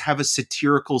McQuarrie does have a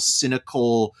satirical,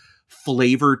 cynical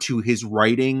flavor to his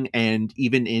writing, and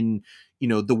even in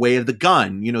The Way of the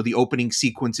Gun, the opening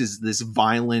sequence is this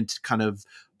violent kind of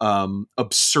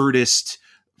absurdist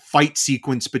fight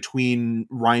sequence between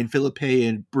Ryan Philippe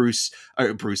and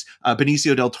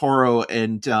Benicio del Toro,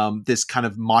 and this kind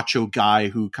of macho guy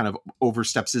who kind of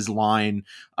oversteps his line.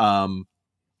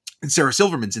 And Sarah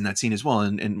Silverman's in that scene as well,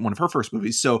 in one of her first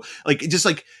movies. So like, just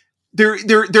like there,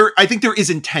 I think there is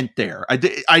intent there.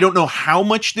 I don't know how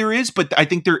much there is, but I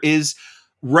think there is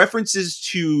references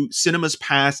to cinema's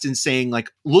past and saying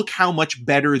like, look how much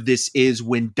better this is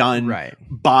when done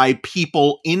by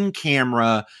people in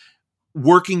camera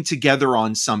working together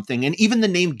on something. And even the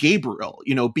name Gabriel,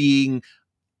 being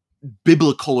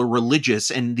biblical or religious,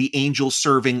 and the angel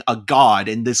serving a god,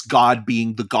 and this god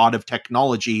being the god of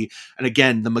technology. And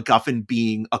again, the MacGuffin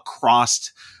being a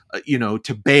cross,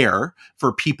 to bear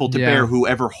for people to bear,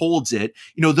 whoever holds it.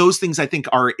 Those things I think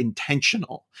are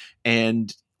intentional.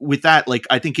 And with that, like,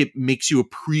 I think it makes you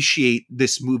appreciate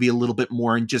this movie a little bit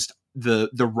more, and just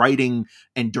the writing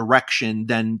and direction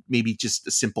than maybe just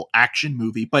a simple action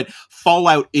movie. But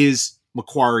Fallout is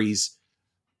McQuarrie's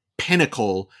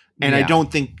pinnacle, and I don't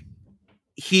think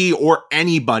he or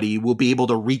anybody will be able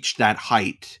to reach that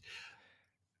height.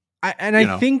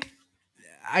 I think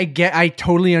I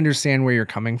totally understand where you're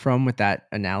coming from with that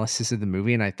analysis of the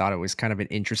movie, and I thought it was kind of an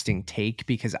interesting take,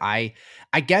 because I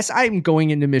guess I'm going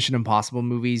into Mission Impossible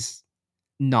movies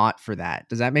not for that.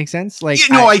 Does that make sense? Like,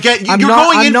 I get you're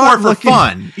going in for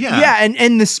fun. Yeah.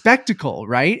 And the spectacle,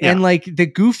 right? Yeah. And like the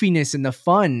goofiness and the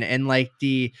fun, and like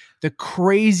the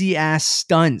crazy ass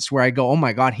stunts where I go, oh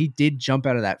my God, he did jump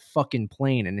out of that fucking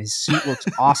plane and his suit looks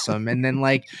awesome. And then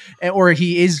like, or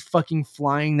he is fucking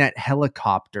flying that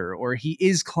helicopter, or he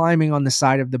is climbing on the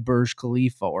side of the Burj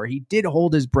Khalifa, or he did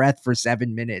hold his breath for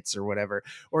 7 minutes or whatever,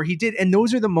 or he did. And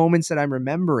those are the moments that I'm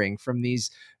remembering from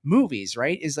these movies,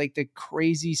 right? Is like the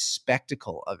crazy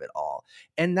spectacle of it all.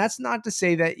 And that's not to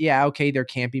say that, okay, there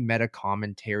can't be meta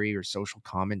commentary or social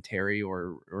commentary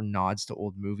or nods to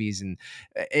old movies. And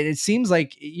it seems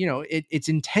like, it's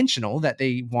intentional that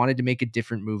they wanted to make a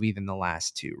different movie than the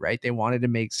last two, right? They wanted to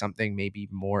make something maybe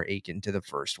more akin to the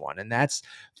first one. And that's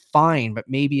fine. But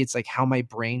maybe it's like how my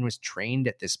brain was trained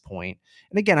at this point.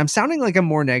 And again, I'm sounding like I'm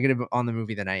more negative on the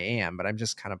movie than I am, but I'm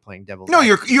just kind of playing devil's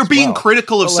advocate. No, you're being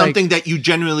critical of something that you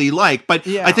genuinely like. But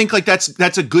I think like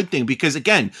that's a good thing, because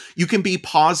again, you can be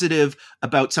positive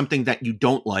about something that you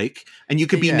don't like, and you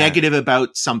can be negative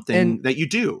about something that you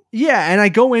do. Yeah. And I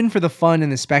go in for the fun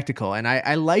and the spectacle, and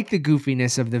I like the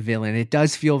goofiness of the villain. It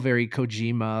does feel very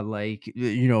Kojima, like,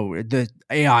 the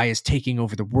AI is taking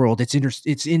over the world. It's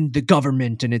in the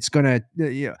government, and it's gonna,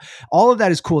 all of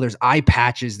that is cool. There's eye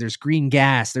patches, there's green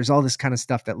gas, there's all this kind of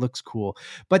stuff that looks cool.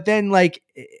 But then like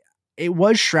it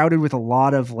was shrouded with a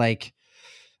lot of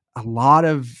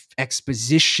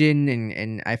exposition,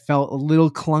 and I felt a little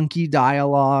clunky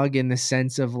dialogue, in the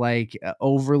sense of like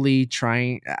overly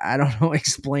trying, I don't know,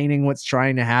 explaining what's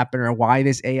trying to happen or why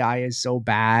this AI is so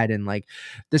bad. And like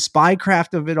the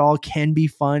spycraft of it all can be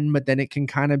fun, but then it can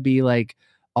kind of be like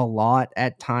a lot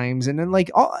at times. And then like,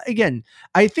 again,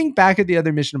 I think back at the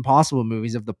other Mission Impossible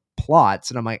movies of the plots,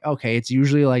 and I'm like, okay, it's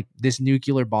usually like this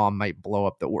nuclear bomb might blow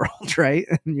up the world, right?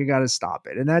 And you got to stop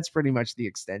it. And that's pretty much the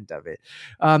extent of it.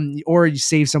 Or you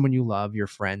save someone you love, your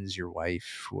friends, your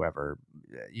wife, whoever,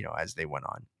 as they went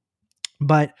on.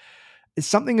 But it's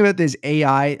something about this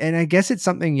AI, and I guess it's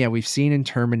something, yeah, we've seen in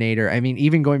Terminator. I mean,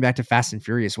 even going back to Fast and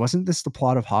Furious, wasn't this the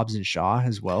plot of Hobbs and Shaw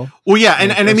as well? Well, yeah,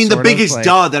 Like, and I or mean the sort of, biggest like,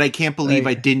 duh that I can't believe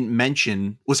I like, didn't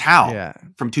mention was Hal yeah.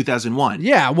 from 2001.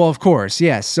 Yeah, well, of course,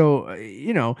 yes. So,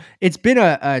 it's been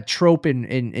a trope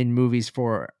in movies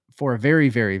for a very,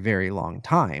 very, very long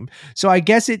time. So I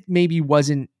guess it maybe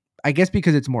wasn't. I guess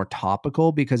because it's more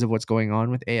topical because of what's going on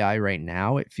with AI right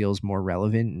now, it feels more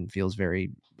relevant and feels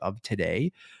very of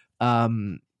today.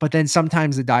 But then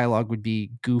sometimes the dialogue would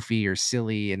be goofy or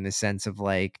silly in the sense of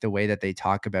like the way that they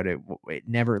talk about it. It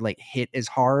never like hit as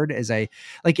hard as I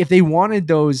like. If they wanted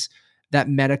that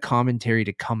meta commentary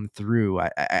to come through,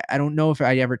 I don't know if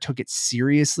I ever took it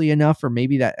seriously enough, or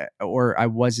maybe or I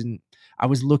wasn't. I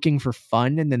was looking for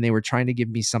fun, and then they were trying to give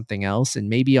me something else. And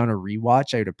maybe on a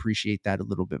rewatch, I would appreciate that a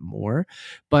little bit more.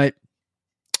 But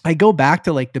I go back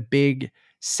to like the big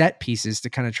set pieces to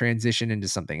kind of transition into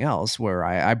something else where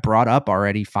I brought up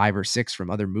already 5 or 6 from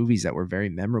other movies that were very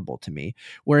memorable to me.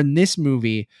 Where in this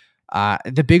movie,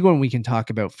 the big one we can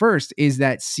talk about first is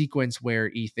that sequence where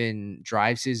Ethan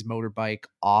drives his motorbike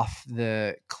off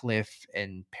the cliff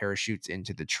and parachutes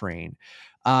into the train.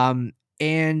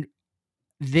 And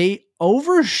they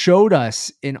overshowed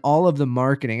us in all of the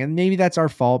marketing, and maybe that's our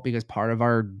fault because part of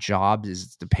our jobs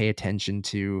is to pay attention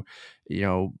to,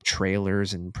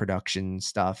 trailers and production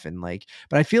stuff. And like,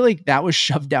 but I feel like that was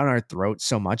shoved down our throats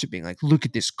so much of being like, look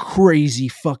at this crazy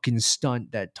fucking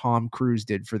stunt that Tom Cruise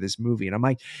did for this movie. And I'm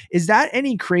like, is that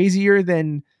any crazier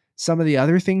than some of the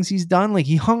other things he's done? Like,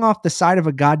 he hung off the side of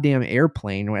a goddamn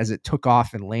airplane as it took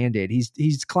off and landed.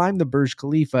 He's climbed the Burj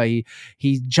Khalifa.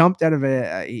 He jumped out of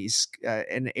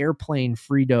an airplane,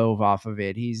 free dove off of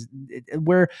it.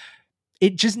 Where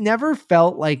it just never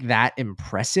felt like that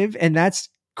impressive. And that's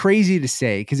crazy to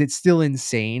say because it's still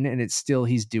insane and it's still,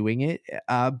 he's doing it.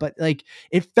 But like,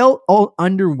 it felt all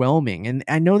underwhelming. And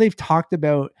I know they've talked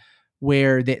about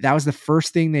where that was the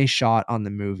first thing they shot on the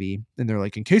movie. And they're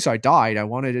like, in case I died, I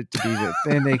wanted it to be the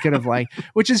thing. They could have like,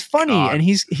 which is funny. God. And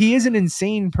he is an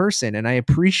insane person. And I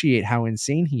appreciate how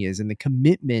insane he is and the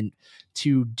commitment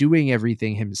to doing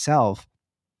everything himself.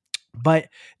 But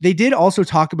they did also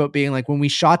talk about being like, when we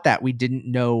shot that, we didn't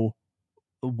know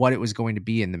what it was going to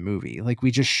be in the movie. Like,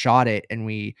 we just shot it and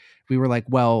we were like,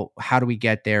 well, how do we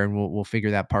get there? And we'll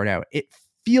figure that part out. It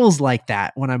feels like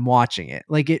that when I'm watching it.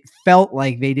 Like, it felt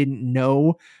like they didn't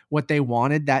know what they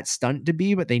wanted that stunt to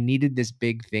be, but they needed this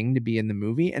big thing to be in the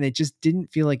movie. And it just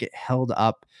didn't feel like it held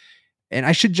up. And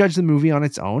I should judge the movie on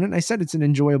its own. And I said it's an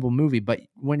enjoyable movie, but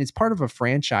when it's part of a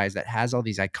franchise that has all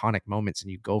these iconic moments and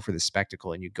you go for the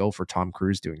spectacle and you go for Tom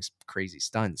Cruise doing crazy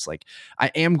stunts, like, I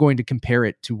am going to compare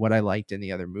it to what I liked in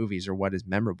the other movies or what is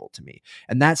memorable to me.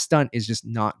 And that stunt is just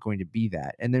not going to be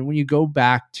that. And then when you go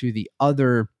back to the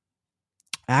other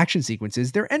action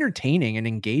sequences, they're entertaining and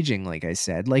engaging. Like I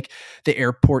said, like the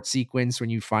airport sequence when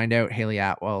you find out Hayley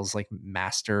Atwell's like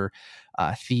master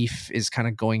thief is kind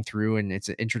of going through, and it's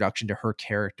an introduction to her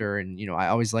character. And I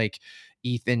always like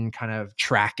Ethan kind of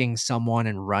tracking someone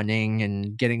and running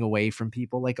and getting away from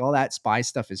people. Like, all that spy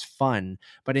stuff is fun,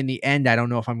 but in the end, I don't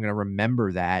know if I'm going to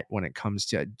remember that when it comes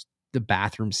to the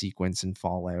bathroom sequence in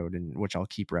Fallout, and which I'll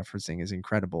keep referencing, is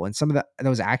incredible. And some of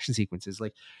those action sequences,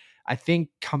 like, I think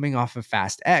coming off of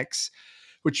Fast X,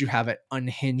 which you have an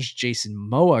unhinged Jason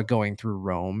Momoa going through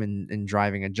Rome and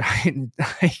driving a giant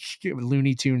like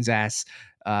Looney Tunes ass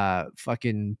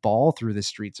fucking ball through the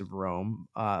streets of Rome,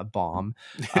 bomb.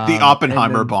 The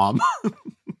Oppenheimer bomb.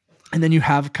 And then you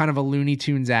have kind of a Looney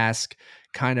Tunes ass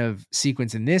kind of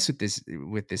sequence in this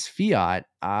with this Fiat.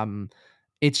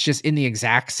 It's just in the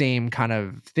exact same kind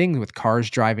of thing with cars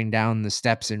driving down the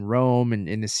steps in Rome and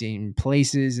in the same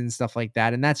places and stuff like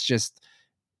that. And that's just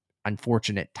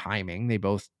unfortunate timing. They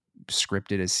both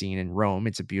scripted a scene in Rome.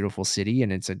 It's a beautiful city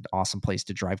and it's an awesome place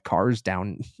to drive cars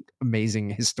down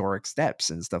amazing historic steps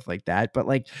and stuff like that. But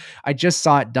like, I just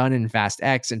saw it done in Fast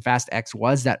X, and Fast X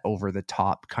was that over the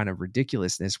top kind of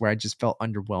ridiculousness where I just felt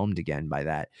underwhelmed again by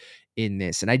that in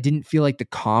this. And I didn't feel like the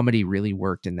comedy really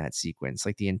worked in that sequence.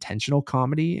 Like the intentional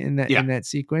comedy in that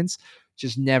sequence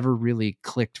just never really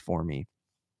clicked for me.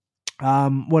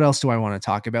 What else do I want to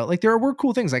talk about? Like, there were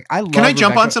cool things. Like, Can I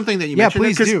jump on something that you mentioned?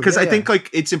 Please do. Because I think like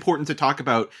it's important to talk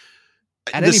about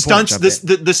At the stunts.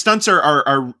 The stunts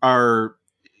are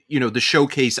the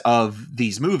showcase of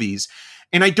these movies.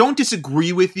 And I don't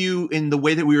disagree with you in the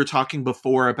way that we were talking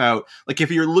before about, like,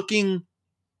 if you're looking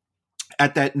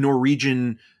at that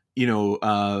Norwegian,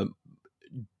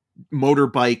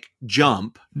 motorbike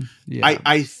jump,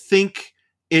 I think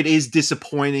it is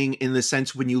disappointing in the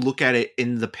sense when you look at it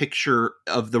in the picture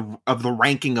of the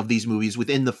ranking of these movies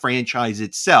within the franchise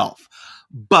itself.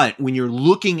 But when you're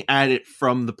looking at it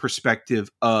from the perspective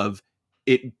of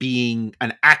it being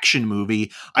an action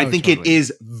movie, I think totally. it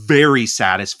is very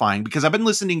satisfying, because I've been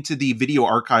listening to the Video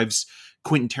Archives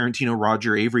Quentin Tarantino,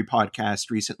 Roger Avery podcast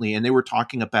recently, and they were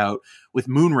talking about with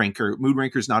Moonraker.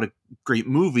 Moonraker is not a great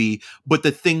movie, but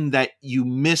the thing that you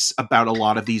miss about a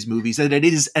lot of these movies is that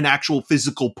it is an actual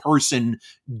physical person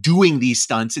doing these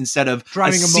stunts instead of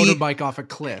driving a motorbike off a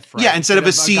cliff. Right? Yeah, instead of a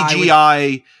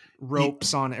CGI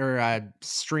ropes on or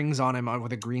strings on him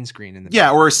with a green screen in the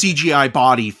back. Or a CGI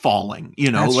body falling.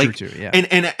 That's like true too, yeah.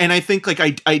 And I think like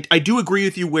I do agree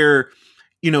with you where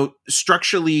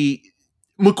structurally.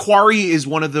 Macquarie is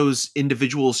one of those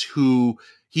individuals who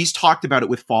he's talked about it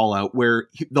with Fallout, where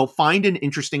they'll find an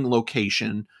interesting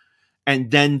location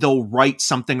and then they'll write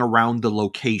something around the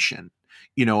location,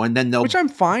 and then they'll, which I'm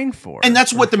fine for. And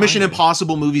that's what the Mission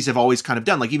Impossible movies have always kind of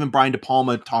done. Like even Brian De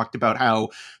Palma talked about how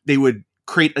they would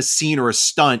create a scene or a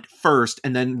stunt first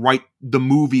and then write the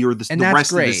movie or the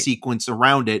rest of the sequence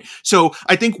around it. So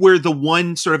I think where the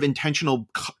one sort of intentional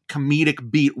comedic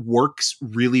beat works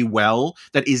really well,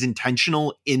 that is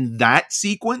intentional in that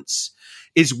sequence,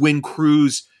 is when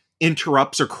Cruise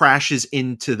interrupts or crashes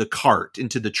into the cart,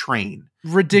 into the train.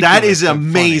 Ridiculous. That is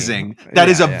amazing. That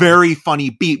is a very funny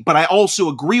beat. But I also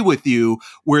agree with you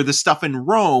where the stuff in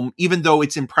Rome, even though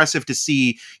it's impressive to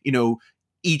see,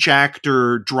 each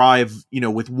actor drive,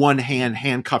 with one hand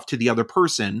handcuffed to the other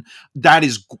person, that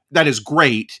is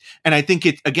great. And I think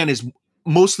it, again, is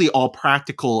mostly all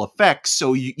practical effects.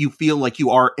 So you feel like you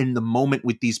are in the moment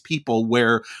with these people,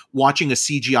 where watching a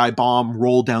CGI bomb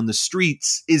roll down the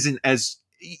streets isn't as,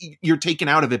 you're taken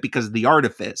out of it because of the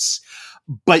artifice.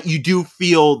 But you do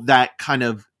feel that kind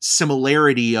of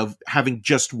similarity of having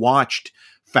just watched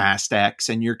Fast X,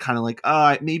 and you're kind of like,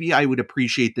 maybe I would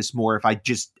appreciate this more if I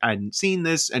just hadn't seen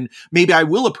this, and maybe I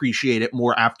will appreciate it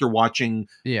more after watching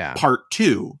part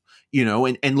 2,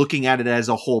 and looking at it as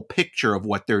a whole picture of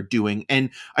what they're doing. And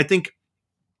I think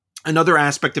another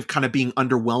aspect of kind of being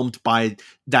underwhelmed by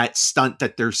that stunt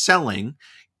that they're selling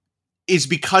is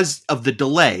because of the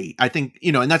delay. I think,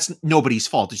 and that's nobody's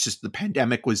fault. It's just the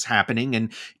pandemic was happening,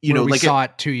 and we saw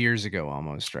it 2 years ago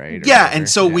almost, right? And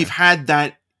so we've had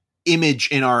that image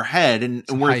in our head, and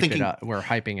we're thinking we're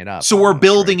hyping it up, so we're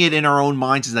building it in our own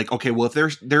minds. It's like, okay, well,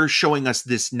 if they're showing us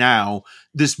this now,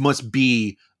 this must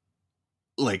be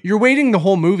like, you're waiting the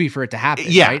whole movie for it to happen,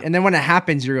 right? And then when it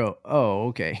happens, you go, oh,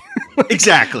 okay.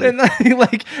 Exactly. And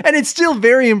and it's still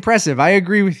very impressive. I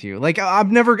agree with you. Like,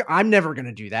 I'm never going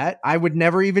to do that. I would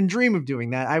never even dream of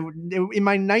doing that. I would, in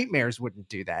my nightmares, wouldn't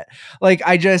do that. Like,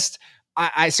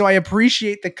 so I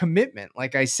appreciate the commitment.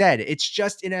 Like I said, it's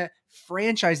just in a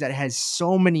franchise that has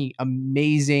so many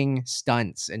amazing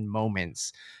stunts and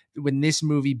moments. When this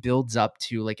movie builds up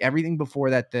to, like, everything before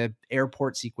that, the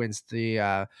airport sequence,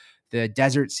 the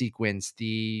desert sequence,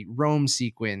 the Rome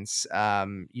sequence,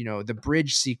 the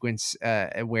bridge sequence,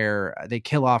 where they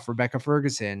kill off Rebecca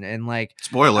Ferguson, and like,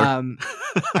 spoiler,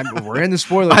 we're in the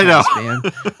spoiler cast,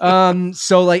 man.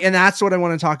 So like, and that's what I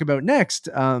want to talk about next.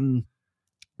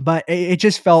 But it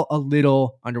just felt a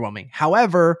little underwhelming.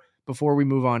 However, before we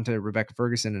move on to Rebecca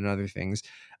Ferguson and other things,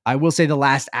 I will say the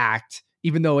last act,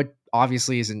 even though it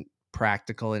obviously isn't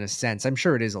practical in a sense, I'm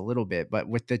sure it is a little bit, but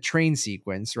with the train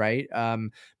sequence, right?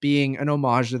 Being an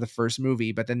homage to the first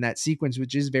movie, but then that sequence,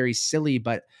 which is very silly,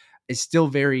 but is still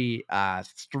very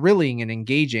thrilling and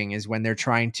engaging, is when they're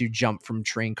trying to jump from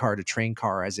train car to train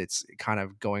car as it's kind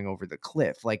of going over the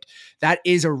cliff. Like, that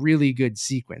is a really good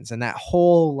sequence. And that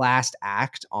whole last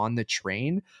act on the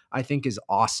train, I think, is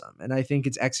awesome. And I think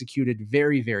it's executed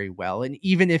very, very well. And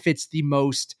even if it's the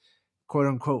most quote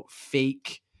unquote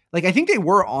fake, like, I think they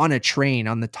were on a train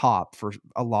on the top for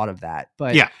a lot of that,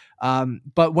 but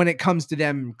but when it comes to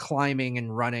them climbing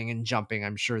and running and jumping,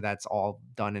 I'm sure that's all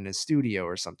done in a studio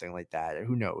or something like that.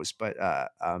 Who knows? But I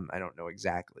don't know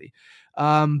exactly.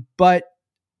 But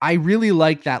I really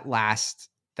like that last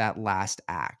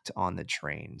act on the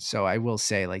train. So I will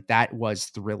say, like, that was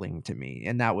thrilling to me,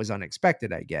 and that was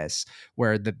unexpected, I guess,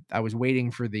 where I was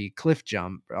waiting for the cliff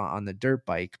jump on the dirt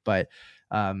bike, but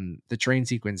the train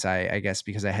sequence, I guess,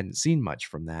 because I hadn't seen much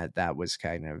from that was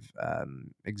kind of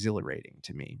exhilarating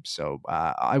to me. So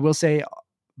I will say,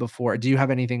 before, do you have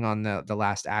anything on the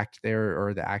last act there,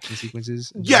 or the action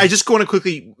sequences? Yeah, I just want to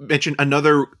quickly mention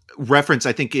another reference.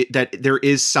 I think that there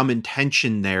is some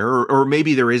intention there, or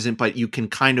maybe there isn't, but you can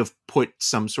kind of put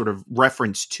some sort of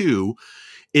reference to,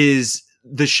 is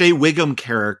the Shea Wiggum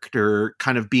character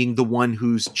kind of being the one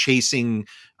who's chasing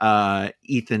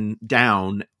Ethan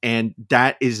down, and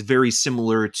that is very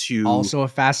similar to also a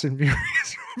Fast and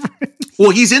Furious reference.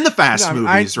 Well, he's in the Fast No,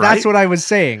 movies, right? That's what I was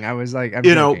saying. I was like, I'm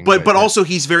you know, joking, but also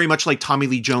he's very much like Tommy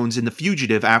Lee Jones in The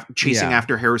Fugitive, chasing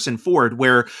after Harrison Ford,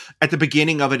 where at the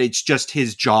beginning of it, it's just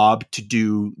his job to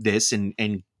do this and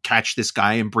catch this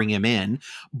guy and bring him in.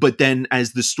 But then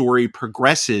as the story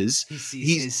progresses, he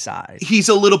sees his side. He's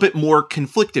a little bit more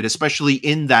conflicted, especially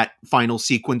in that final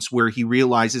sequence where he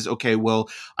realizes, okay, well,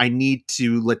 I need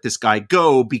to let this guy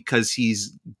go because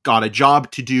he's got a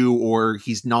job to do, or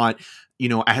he's not, you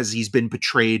know, as he's been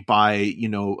betrayed by, you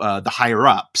know, the higher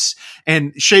ups.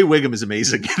 And Shea Wiggum is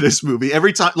amazing in this movie.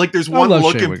 Every time, like, there's one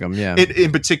look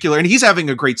in particular, and he's having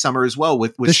a great summer as well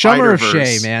with the summer of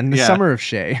Shea, man. The summer of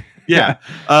Shea. Yeah.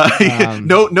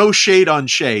 No shade on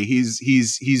Shea.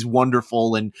 He's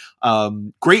wonderful, and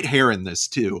great hair in this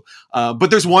too. But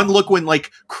there's one look when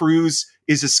like Cruise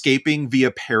is escaping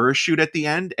via parachute at the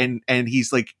end, and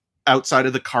he's like outside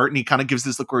of the cart, and he kind of gives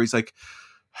this look where he's like,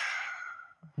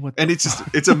 and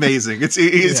it's amazing.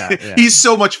 He's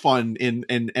so much fun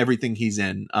in everything he's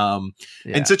in.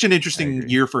 And such an interesting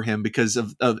year for him because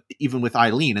of even with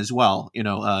Eileen as well, you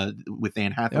know, with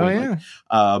Anne Hathaway.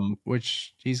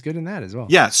 Which he's good in that as well.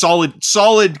 Yeah.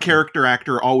 Solid character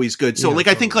actor, always good. So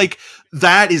I think like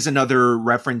that is another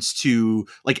reference to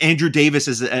like Andrew Davis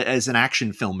as an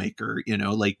action filmmaker, you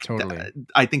know, like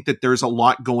I think that there's a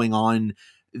lot going on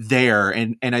there.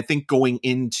 And I think going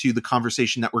into the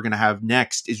conversation that we're going to have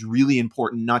next is really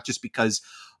important, not just because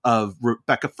of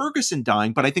Rebecca Ferguson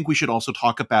dying, but I think we should also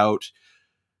talk about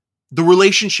the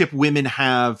relationship women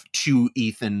have to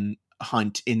Ethan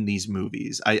Hunt in these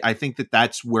movies. I think that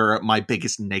that's where my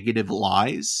biggest negative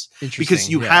lies, because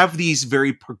you have these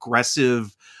very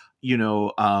progressive, you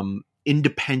know,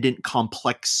 independent,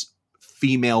 complex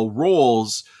female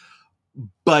roles,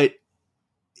 but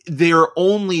they're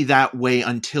only that way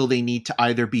until they need to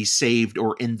either be saved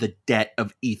or in the debt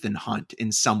of Ethan Hunt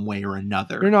in some way or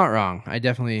another. You're not wrong. I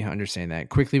definitely understand that.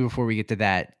 Quickly before we get to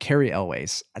that, Cary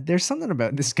Elwes. There's something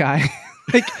about this guy.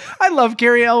 Like, I love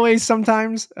Cary Elwes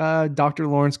sometimes. Dr.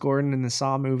 Lawrence Gordon in the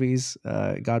Saw movies.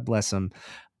 God bless him.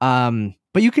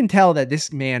 But you can tell that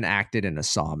this man acted in a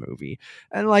Saw movie.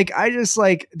 And like, I just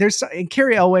like, and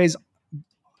Cary Elwes,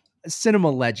 cinema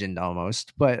legend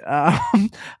almost, but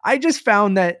I just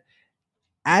found that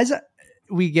as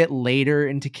we get later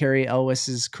into Cary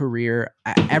Elwes's career,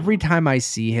 every time I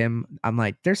see him, I'm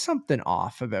like, there's something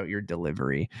off about your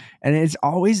delivery, and it's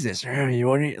always this. You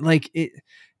want like it.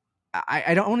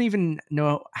 I don't even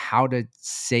know how to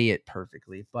say it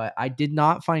perfectly, but I did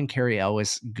not find Cary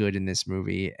Elwes good in this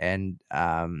movie, and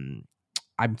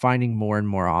I'm finding more and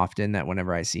more often that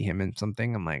whenever I see him in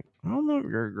something, I'm like, I don't know if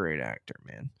you're a great actor,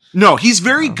 man. No, he's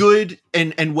very good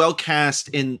and well cast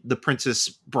in The Princess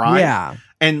Bride. Yeah.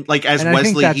 And like as and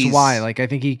Wesley, I think that's why. Like, I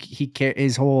think he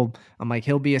his whole. I'm like,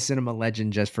 he'll be a cinema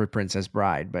legend just for Princess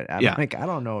Bride, but I'm like, I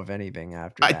don't know if anything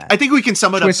after that. I think we can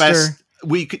sum it Twister. up best.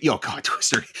 We could,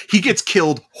 Twister. He gets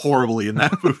killed horribly in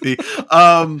that movie.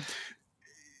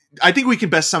 I think we can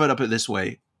best sum it up this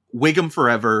way: Wiggum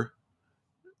forever,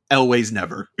 Elwes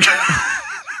never.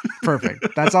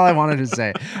 Perfect. That's all I wanted to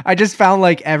say. I just found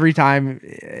like every time,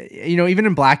 you know, even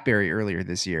in Blackberry earlier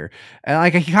this year, and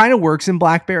like he kind of works in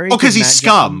Blackberry. Oh, because he's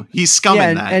scum. He's scum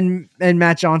in that. And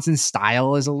Matt Johnson's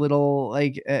style is a little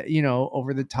like, you know,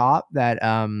 over the top. That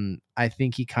I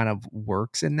think he kind of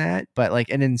works in that. But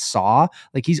like, and in Saw,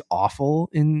 like he's awful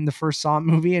in the first Saw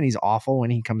movie, and he's awful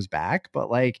when he comes back. But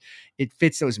like, it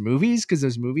fits those movies because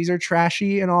those movies are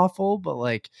trashy and awful. But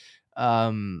like,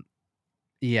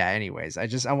 yeah, anyways,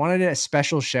 I wanted a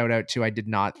special shout out to, I did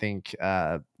not think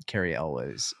Cary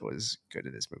Elwes was good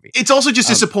in this movie. It's also just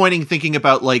disappointing thinking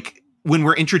about like when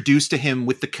we're introduced to him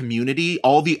with the Community,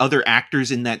 all the other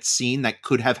actors in that scene that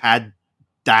could have had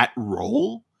that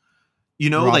role,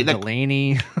 you know, Rob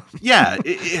Delaney. Yeah.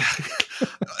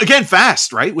 Again,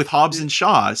 Fast, right? With Hobbs and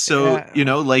Shaw. So, you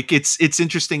know, like it's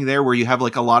interesting there where you have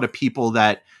like a lot of people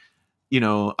that, you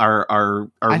know, are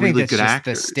really good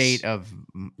actors. The state of,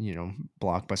 you know,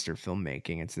 blockbuster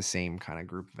filmmaking. It's the same kind of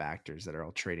group of actors that are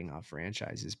all trading off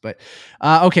franchises. But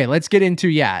okay, let's get into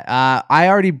I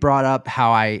already brought up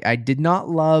how I did not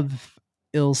love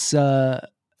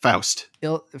Faust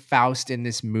in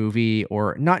this movie,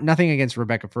 or nothing against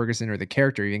Rebecca Ferguson or the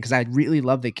character even, because I really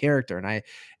love the character,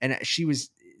 and she was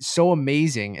so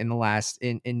amazing in the last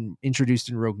in introduced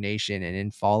in Rogue Nation and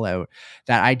in Fallout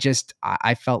that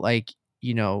I felt like,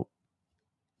 you know,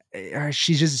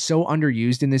 she's just so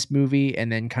underused in this movie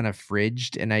and then kind of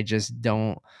fridged, and I just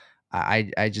don't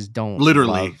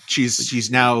literally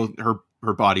she's now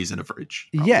her body's in a fridge.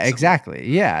 Yeah, exactly.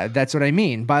 Yeah, that's what I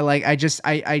mean by like,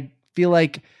 I feel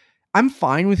like I'm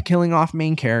fine with killing off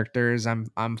main characters.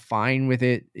 I'm fine with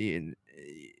it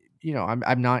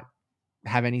I'm not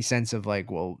have any sense of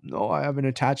like, well, no, I have an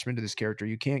attachment to this character.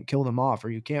 You can't kill them off, or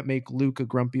you can't make Luke a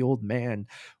grumpy old man,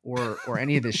 or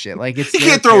any of this shit. Like, it's he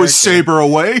can't throw his saber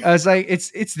away. I was like,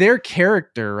 it's their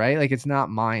character, right? Like, it's not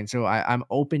mine. So I'm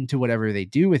open to whatever they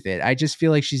do with it. I just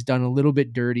feel like she's done a little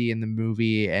bit dirty in the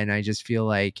movie, and I just feel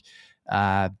like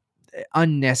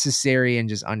unnecessary and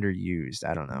just underused.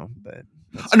 I don't know, but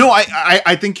no,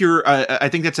 I think I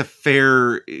think that's a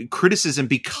fair criticism,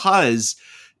 because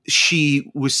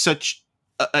she was such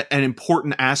an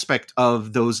important aspect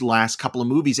of those last couple of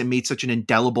movies and made such an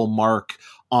indelible mark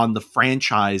on the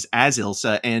franchise as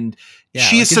Ilsa. And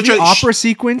she is such a opera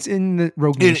sequence in the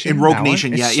Rogue Nation. In Rogue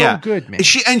Nation, yeah, so good, man.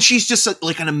 She's just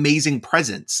like an amazing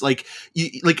presence. Like,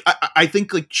 I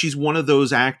think like she's one of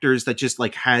those actors that just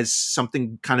like has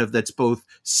something kind of that's both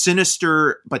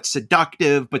sinister but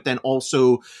seductive, but then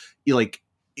also like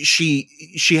she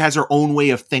has her own way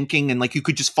of thinking, and like you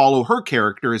could just follow her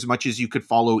character as much as you could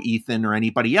follow Ethan or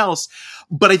anybody else.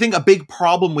 But I think a big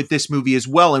problem with this movie as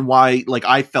well, and why like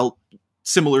I felt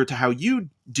similar to how you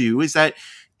do, is that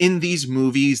in these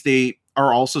movies they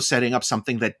are also setting up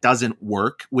something that doesn't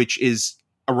work, which is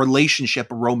a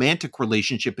romantic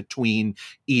relationship between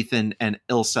Ethan and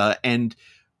Ilsa. And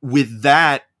with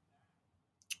that,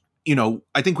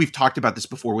 I think we've talked about this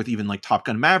before with even like Top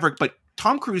Gun Maverick, but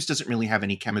Tom Cruise doesn't really have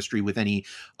any chemistry with any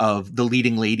of the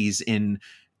leading ladies in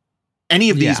any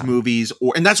of these movies,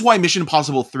 and that's why Mission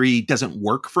Impossible 3 doesn't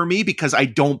work for me, because I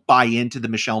don't buy into the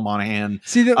Michelle Monaghan.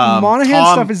 See, the Monaghan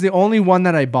stuff is the only one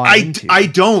that I buy into. I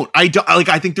don't like,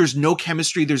 I think there's no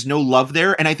chemistry, there's no love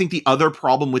there. And I think the other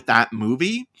problem with that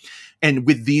movie and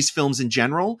with these films in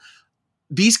general,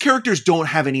 these characters don't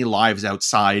have any lives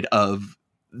outside of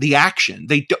the action.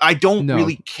 I don't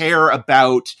really care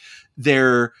about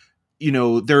their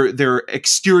their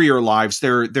exterior lives,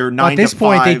 their 9 to 5s. At this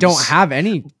point, they don't have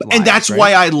any lives, and that's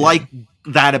why I like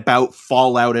that about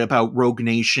Fallout, about Rogue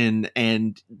Nation,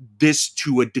 and this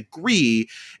to a degree,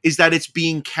 is that it's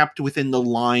being kept within the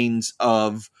lines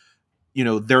of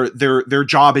their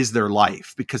job is their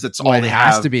life, because it's all they have. It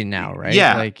has to be now,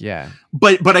 right?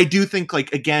 But I do think,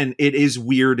 like, again, it is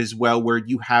weird as well, where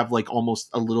you have like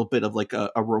almost a little bit of like a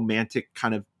romantic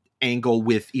kind of angle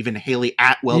with even Hayley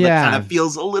Atwell that kind of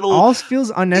feels a little all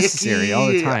feels unnecessary icky, all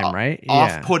the time, right?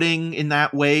 Off-putting in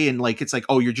that way, and like it's like,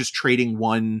 oh, you're just trading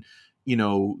one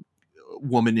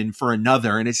woman in for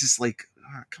another, and it's just like,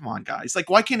 come on, guys, like,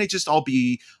 why can't it just all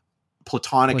be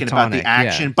platonic and about the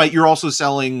action? But you're also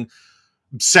selling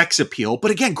sex appeal.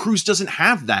 But again, Cruise doesn't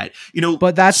have that,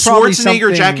 but that's probably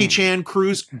Schwarzenegger, Jackie Chan,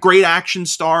 Cruise, great action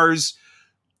stars.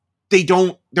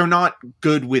 They're not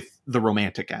good with the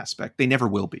romantic aspect. They never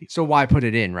will be. So why put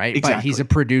it in, right? Exactly. But he's a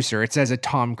producer. It says a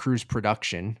Tom Cruise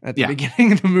production at the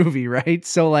beginning of the movie, right?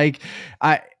 So like,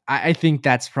 I think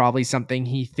that's probably something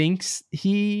he thinks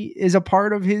he is a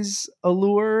part of his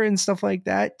allure and stuff like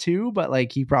that too. But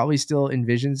like, he probably still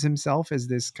envisions himself as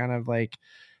this kind of like,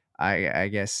 I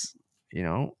guess,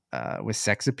 with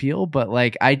sex appeal. But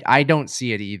like, I don't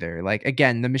see it either. Like,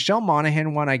 again, the Michelle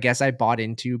Monaghan one, I guess I bought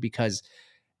into because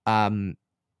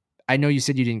I know you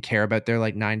said you didn't care about their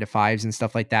like 9 to 5s and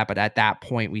stuff like that, but at that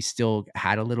point we still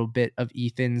had a little bit of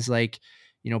Ethan's like,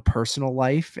 personal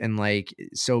life, and like,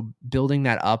 so building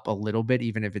that up a little bit,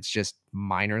 even if it's just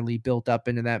minorly built up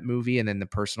into that movie, and then the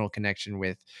personal connection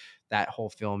with that whole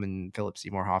film and Philip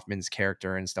Seymour Hoffman's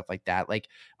character and stuff like that, like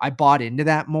I bought into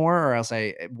that more. Or else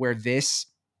I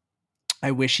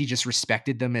wish he just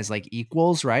respected them as like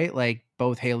equals, right? Like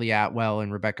both Hayley Atwell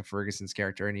and Rebecca Ferguson's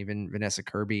character, and even Vanessa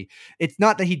Kirby. It's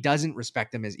not that he doesn't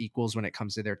respect them as equals when it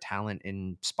comes to their talent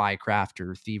in spycraft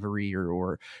or thievery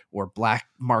or black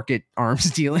market arms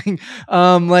dealing.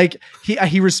 Like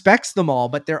he respects them all,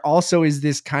 but there also is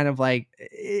this kind of like,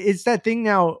 it's that thing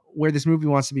now where this movie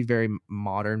wants to be very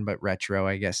modern but retro,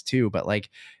 I guess too. But like,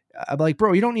 I'm like,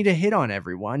 bro, you don't need to hit on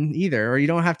everyone either, or you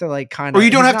don't have to like kind of, or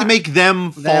you don't have to make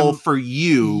them fall for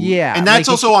you. Yeah. And that's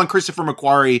like, also on Christopher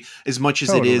McQuarrie as much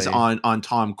as it is on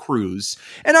Tom Cruise.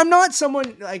 And I'm not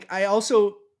someone like, I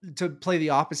also, to play the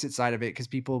opposite side of it, because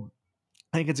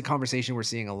I think it's a conversation we're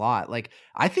seeing a lot. Like,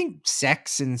 I think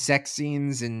sex and sex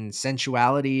scenes and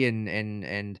sensuality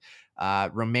and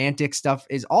romantic stuff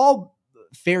is all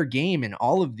fair game in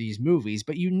all of these movies,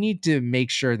 but you need to make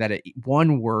sure that it,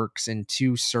 one, works, and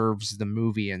two, serves the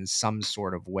movie in some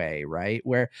sort of way, right?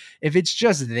 Where if it's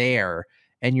just there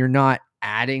and you're not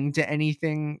adding to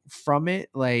anything from it,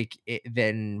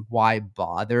 then why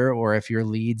bother? Or if your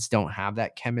leads don't have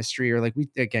that chemistry, or like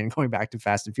again, going back to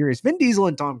Fast and Furious, Vin Diesel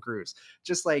and Tom Cruise,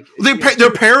 just like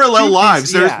they're parallel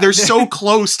lives. They're so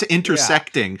close to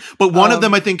intersecting, but one of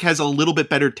them I think has a little bit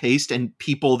better taste, and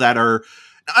people that are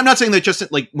I'm not saying that Justin,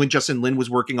 like when Justin Lin was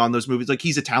working on those movies, like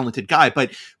he's a talented guy,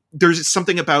 but there's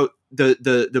something about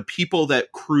the people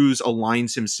that Cruise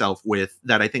aligns himself with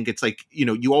that I think it's like, you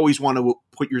know, you always want to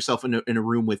put yourself in a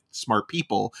room with smart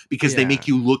people because they make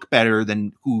you look better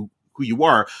than who you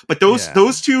are. But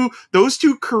those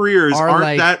two careers aren't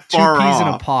like that far two peas off.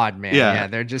 In a pod, man. Yeah,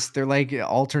 they're like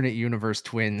alternate universe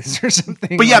twins or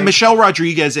something. But yeah, Michelle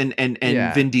Rodriguez and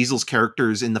Vin Diesel's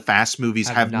characters in the Fast movies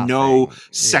have no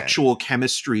sexual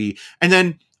chemistry. And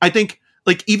then I think,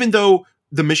 like, even though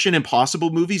the Mission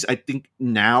Impossible movies, I think,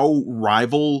 now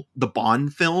rival the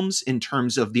Bond films in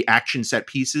terms of the action set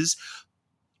pieces,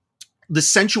 the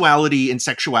sensuality and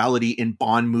sexuality in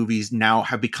Bond movies now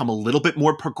have become a little bit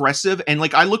more progressive. And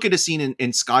like, I look at a scene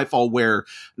in Skyfall where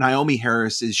Naomi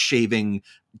Harris is shaving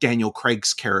Daniel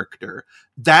Craig's character.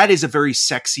 That is a very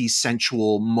sexy,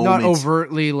 sensual moment. Not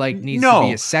overtly like needs to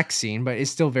be a sex scene, but it's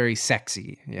still very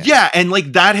sexy. Yeah. And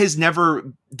like that has never,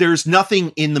 there's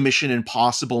nothing in the Mission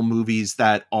Impossible movies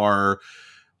that are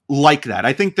like that.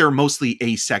 I think they're mostly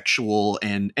asexual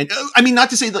and I mean, not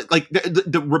to say that like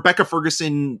the Rebecca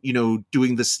Ferguson, you know,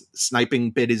 doing this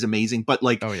sniping bit is amazing, but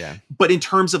like, but in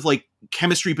terms of like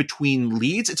chemistry between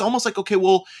leads, it's almost like, okay,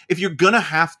 well, if you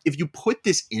put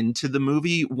this into the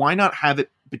movie, why not have it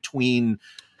between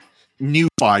new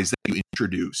guys that you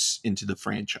introduce into the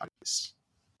franchise?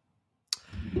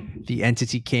 The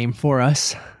entity came for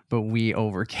us, but we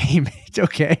overcame it.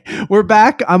 Okay, we're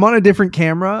back. I'm on a different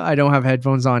camera. I don't have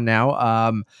headphones on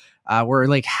now. We're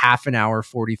like half an hour,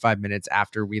 45 minutes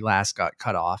after we last got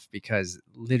cut off because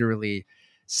literally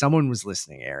someone was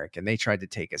listening, Eric, and they tried to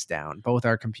take us down. Both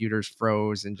our computers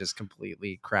froze and just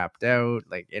completely crapped out.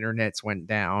 Like internets went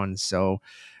down. So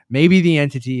maybe the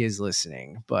entity is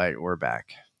listening, but we're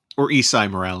back. Or Isai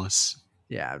Morales.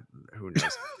 Yeah, who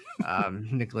knows?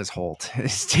 Nicholas Holt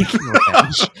is taking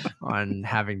revenge on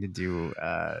having to do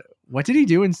what did he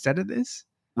do instead of this?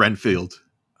 Renfield.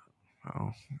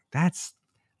 Oh, that's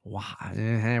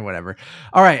whatever.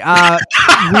 All right.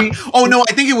 Oh no,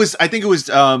 I think it was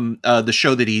the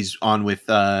show that he's on with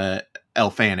Elle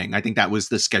Fanning. I think that was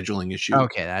the scheduling issue.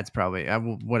 Okay, that's probably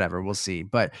whatever. We'll see.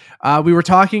 But we were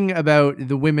talking about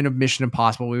the women of Mission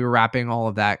Impossible. We were wrapping all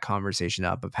of that conversation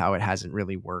up of how it hasn't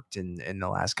really worked in the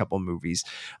last couple of movies.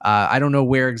 I don't know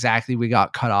where exactly we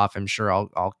got cut off. I'm sure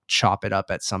I'll chop it up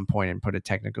at some point and put a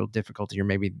technical difficulty or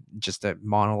maybe just a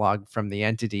monologue from the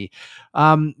entity.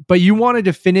 But you wanted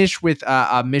to finish with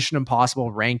a Mission Impossible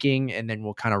ranking, and then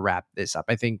we'll kind of wrap this up.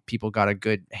 I think people got a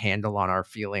good handle on our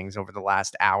feelings over the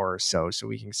last hour or so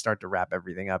we can start to wrap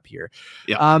everything up here.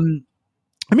 Yeah.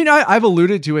 I mean, I've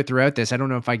alluded to it throughout this. I don't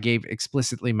know if I gave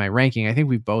explicitly my ranking. I think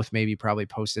we both maybe probably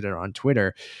posted it on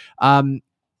Twitter.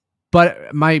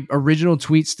 But my original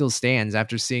tweet still stands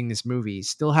after seeing this movie.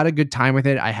 Still had a good time with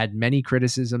it. I had many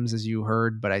criticisms, as you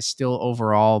heard, but I still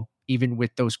overall, even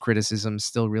with those criticisms,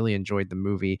 still really enjoyed the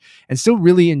movie and still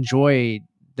really enjoyed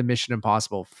the Mission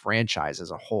Impossible franchise as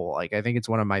a whole. Like, I think it's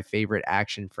one of my favorite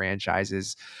action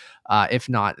franchises, if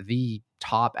not the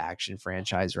top action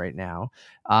franchise right now.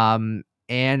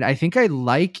 And I think I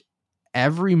like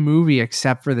every movie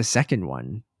except for the second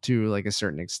one to like a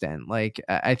certain extent. Like,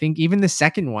 I think even the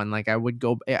second one, like I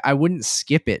wouldn't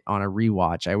skip it on a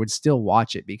rewatch. I would still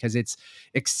watch it because it's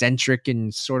eccentric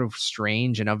and sort of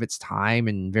strange and of its time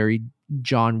and very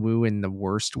John Woo in the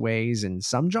worst ways and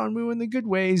some John Woo in the good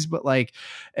ways. But like,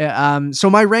 so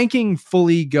my ranking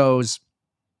fully goes,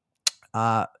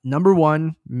 number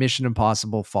 1, Mission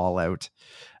Impossible Fallout.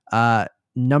 I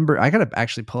gotta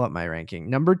actually pull up my ranking.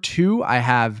 Number 2, I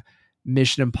have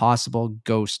Mission Impossible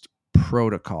Ghost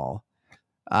Protocol.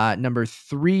 Number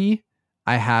 3,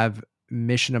 I have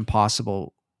Mission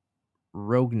Impossible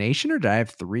Rogue Nation, or did I have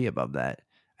 3 above that?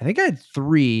 I think I had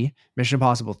 3, Mission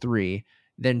Impossible 3,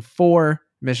 then 4,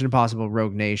 Mission Impossible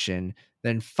Rogue Nation,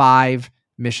 then 5,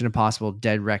 Mission Impossible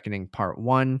Dead Reckoning Part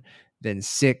 1, then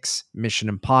 6, Mission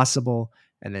Impossible,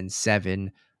 and then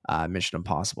 7, Mission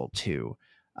Impossible 2.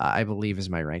 I believe is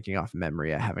my ranking off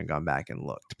memory. I haven't gone back and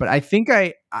looked, but I think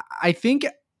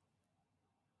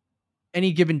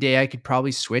any given day I could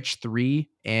probably switch 3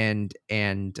 and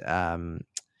 4.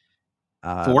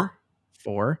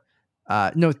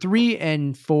 3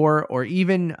 and 4, or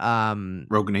even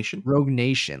Rogue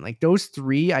Nation. Like those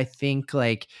 3, I think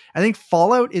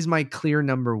Fallout is my clear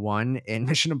number 1, and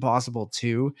Mission Impossible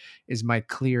 2 is my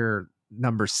clear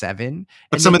number 7.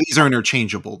 But and some of these are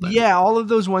interchangeable then. Yeah, all of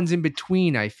those ones in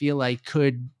between I feel like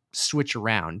could switch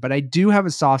around. But I do have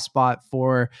a soft spot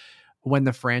for when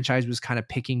the franchise was kind of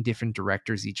picking different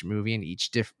directors each movie, and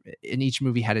each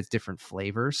movie had its different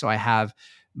flavor. So I have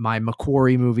my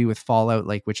Macquarie movie with Fallout,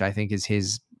 like, which I think is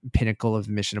his pinnacle of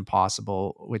Mission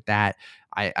Impossible with that.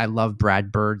 I love Brad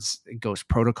Bird's Ghost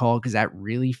Protocol because that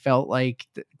really felt like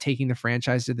taking the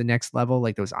franchise to the next level,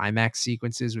 like those IMAX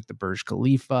sequences with the Burj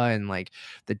Khalifa and like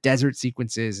the desert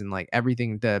sequences and like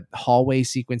everything, the hallway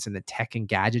sequence and the tech and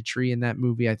gadgetry in that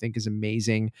movie, I think is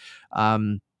amazing.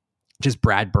 Just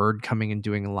Brad Bird coming and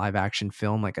doing a live action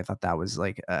film. Like I thought that was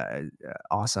like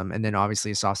awesome. And then obviously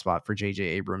a soft spot for J.J.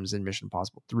 Abrams and Mission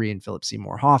Impossible 3 and Philip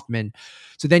Seymour Hoffman.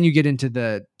 So then you get into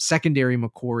the secondary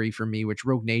McQuarrie for me, which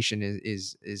Rogue Nation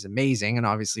is amazing. And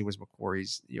obviously was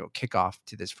McQuarrie's, kickoff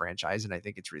to this franchise. And I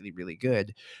think it's really, really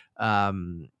good.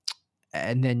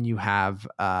 And then you have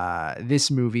this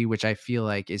movie, which I feel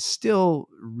like is still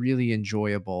really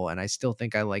enjoyable. And I still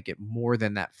think I like it more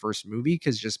than that first movie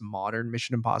because just modern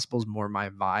Mission Impossible is more my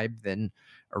vibe than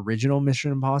original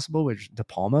Mission Impossible, which is De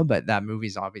Palma. But that movie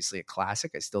is obviously a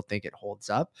classic. I still think it holds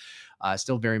up.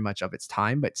 Still very much of its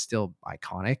time, but still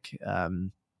iconic.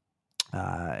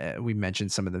 We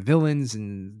mentioned some of the villains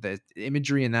and the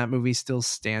imagery in that movie still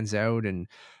stands out.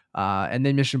 And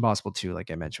then Mission Impossible 2,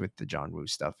 like I mentioned with the John Woo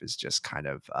stuff, is just kind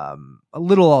of a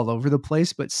little all over the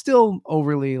place, but still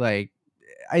overly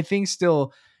I think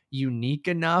still unique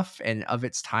enough and of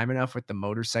its time enough with the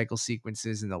motorcycle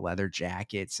sequences and the leather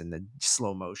jackets and the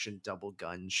slow motion double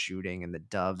gun shooting and the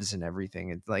doves and everything.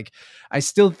 It's like, I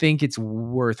still think it's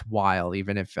worthwhile,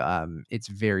 even if it's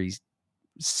very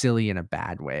silly in a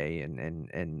bad way.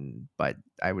 But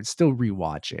I would still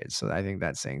rewatch it. So I think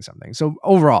that's saying something. So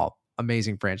overall,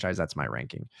 amazing franchise. That's my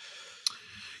ranking.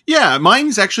 Yeah,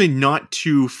 mine's actually not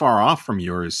too far off from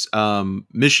yours.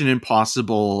 Mission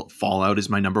Impossible Fallout is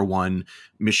my number 1.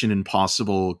 Mission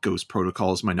Impossible Ghost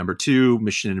Protocol is my number 2.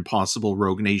 Mission Impossible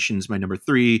Rogue Nation is my number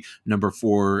 3. Number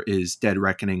 4 is Dead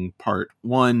Reckoning Part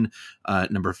 1.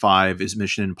 Number 5 is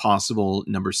Mission Impossible.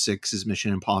 Number 6 is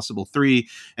Mission Impossible 3.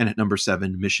 And at number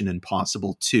 7, Mission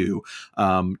Impossible 2.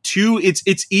 2,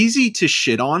 it's easy to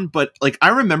shit on, but like I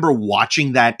remember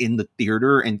watching that in the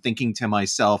theater and thinking to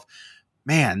myself,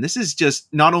 man, this is just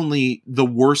not only the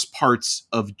worst parts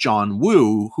of John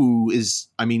Woo, who is,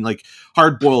 I mean, like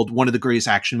Hard Boiled, one of the greatest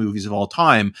action movies of all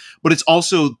time, but it's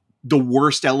also the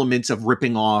worst elements of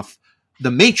ripping off The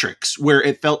Matrix, where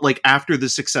it felt like after the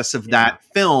success of that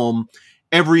film,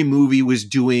 every movie was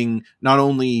doing not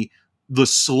only the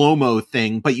slow-mo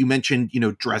thing, but you mentioned,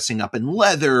 dressing up in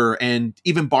leather and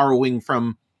even borrowing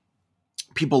from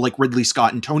people like Ridley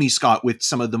Scott and Tony Scott with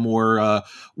some of the more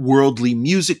worldly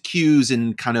music cues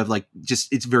and kind of like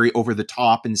just it's very over the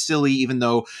top and silly, even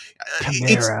though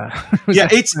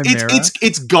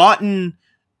it's gotten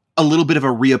a little bit of a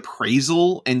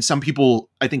reappraisal, and some people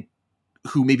I think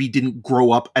who maybe didn't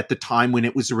grow up at the time when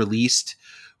it was released,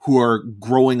 who are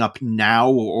growing up now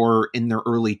or in their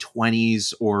early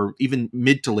 20s or even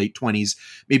mid to late 20s,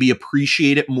 maybe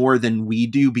appreciate it more than we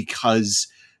do because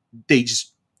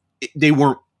they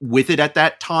weren't with it at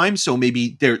that time. So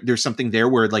maybe there's something there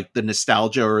where like the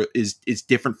nostalgia is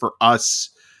different for us.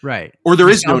 Right. Or there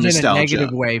is no nostalgia. In a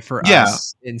negative way for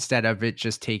us instead of it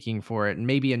just taking for it. And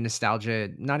maybe a nostalgia,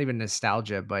 not even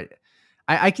nostalgia, but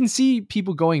I can see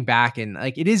people going back and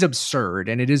like, it is absurd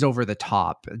and it is over the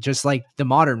top, just like the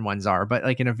modern ones are, but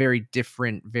like in a very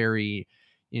different, very,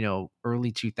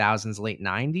 early 2000s, late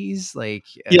 90s, like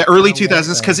early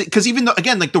 2000s. Cause even though,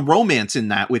 again, like the romance in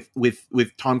that with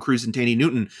Tom Cruise and Tandy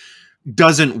Newton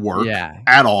doesn't work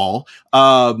at all.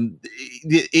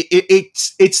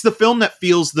 It's the film that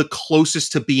feels the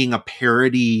closest to being a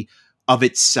parody of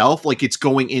itself. Like it's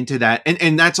going into that.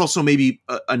 And that's also maybe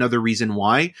another reason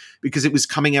why, because it was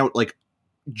coming out like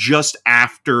just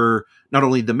after not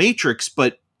only The Matrix,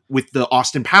 but with the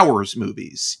Austin Powers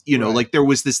movies, like there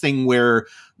was this thing where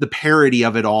the parody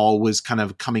of it all was kind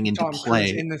of coming into play.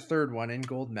 Cruise in the third one in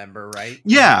Goldmember, right?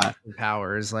 Yeah. Austin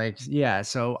Powers,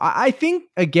 So I think,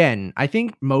 again,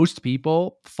 most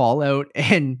people, Fallout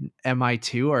and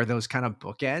MI2 are those kind of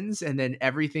bookends. And then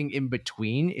everything in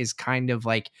between is kind of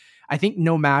like, I think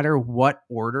no matter what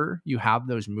order you have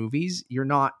those movies, you're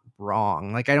not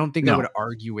wrong. Like, I don't think I would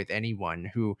argue with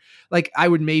anyone who, like, I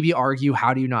would maybe argue,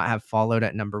 how do you not have Fallout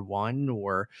at number 1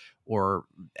 or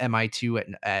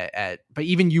MI2 at but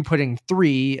even you putting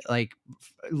 3 like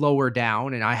lower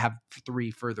down and I have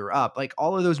 3 further up, like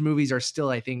all of those movies are still,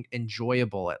 I think,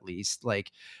 enjoyable, at least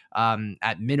like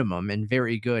at minimum, and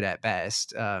very good at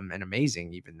best, and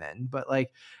amazing even then. But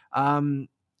like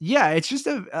it's just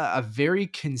a very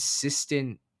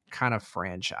consistent kind of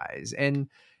franchise. And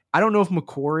I don't know if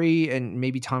McQuarrie and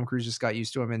maybe Tom Cruise just got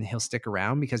used to him and he'll stick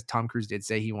around, because Tom Cruise did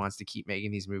say he wants to keep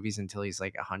making these movies until he's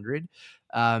like 100.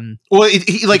 Well,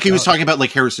 he was talking about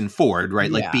like Harrison Ford, right?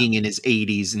 Like Yeah. being in his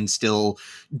 80s and still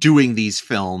doing these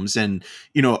films. And,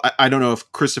 you know, I don't know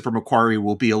if Christopher McQuarrie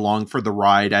will be along for the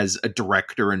ride as a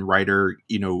director and writer,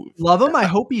 you know. Love him. I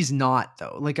hope he's not,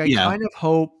 though. Like, I Yeah. kind of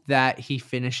hope that he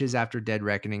finishes after Dead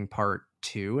Reckoning Part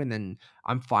 2, and then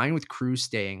I'm fine with Cruise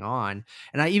staying on.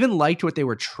 And I even liked what they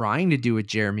were trying to do with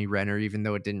Jeremy Renner, even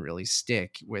though it didn't really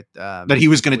stick with that he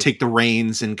was going to take the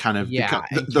reins and kind of become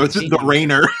the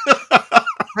reigner.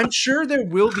 I'm sure there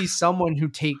will be someone who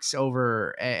takes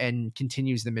over and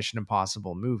continues the Mission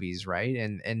Impossible movies, right?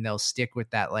 And they'll stick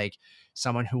with that, like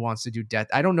someone who wants to do death.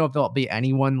 I don't know if there'll be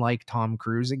anyone like Tom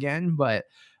Cruise again, but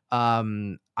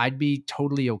I'd be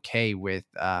totally okay with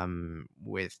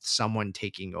someone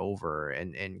taking over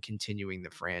and continuing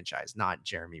the franchise. Not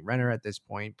Jeremy Renner at this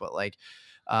point, but like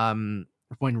when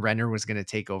Renner was going to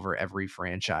take over every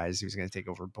franchise, he was going to take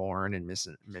over Bourne and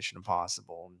Mission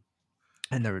Impossible.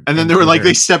 And then they were like,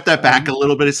 they stepped that back a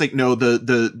little bit. It's like, no,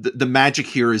 the magic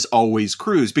here is always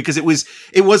Cruise, because it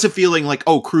was a feeling like,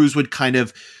 oh, Cruise would kind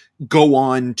of go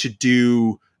on to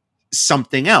do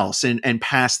something else and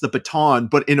pass the baton.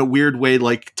 But in a weird way,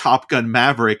 like Top Gun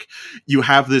Maverick, you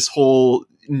have this whole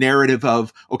narrative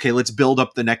of, okay, let's build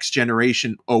up the next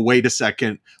generation. Oh, wait a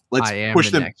second. Let's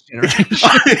push them. Next generation.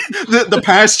 the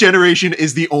past generation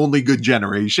is the only good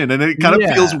generation. And it kind of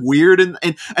feels weird. And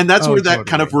that's where that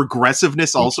kind of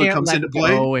regressiveness also comes into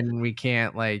play. And we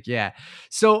can't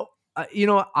so, you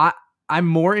know,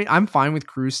 I'm fine with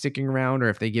Cruise sticking around, or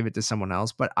if they give it to someone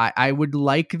else, but I would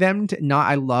like them to not.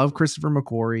 I love Christopher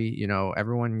McQuarrie. You know,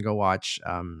 everyone go watch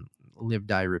Live,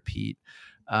 Die, Repeat.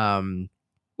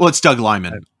 Well, it's Doug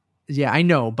Liman. Yeah, I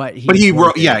know, but he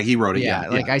wrote it. Yeah.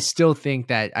 Like, I still think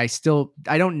that I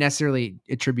don't necessarily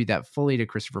attribute that fully to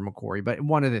Christopher McQuarrie, but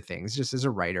one of the things, just as a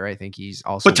writer, I think he's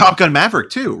also. But Top Gun Maverick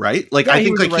too, right? Like, I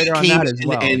think like he came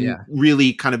and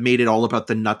really kind of made it all about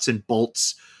the nuts and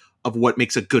bolts of what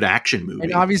makes a good action movie.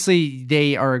 And obviously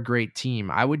they are a great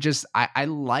team. I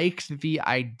liked the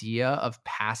idea of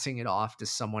passing it off to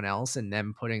someone else and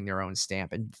them putting their own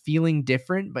stamp and feeling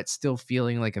different, but still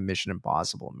feeling like a Mission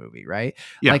Impossible movie, right?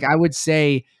 Yeah. Like, I would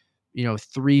say, you know,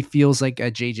 3 feels like a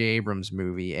J.J. Abrams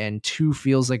movie, and 2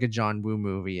 feels like a John Woo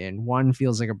movie, and 1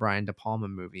 feels like a Brian De Palma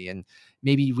movie. And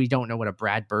maybe we don't know what a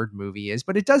Brad Bird movie is,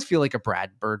 but it does feel like a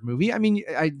Brad Bird movie. I mean,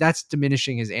 that's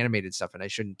diminishing his animated stuff, and I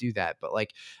shouldn't do that. But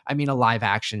like, I mean, a live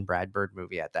action Brad Bird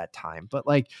movie at that time. But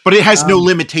it has no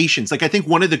limitations. Like, I think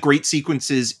one of the great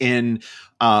sequences in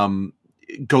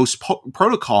Ghost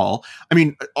Protocol, I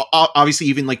mean, obviously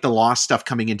even like the Lost stuff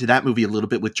coming into that movie a little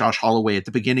bit with Josh Holloway at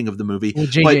the beginning of the movie. Well,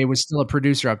 JJ was still a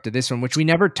producer up to this one, which we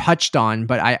never touched on,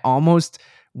 but I almost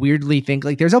weirdly think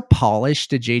like there's a polish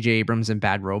to JJ Abrams and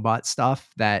Bad Robot stuff,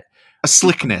 that a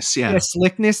slickness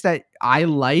that I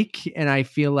like, and I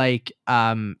feel like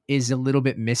is a little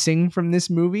bit missing from this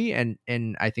movie, and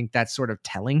I think that's sort of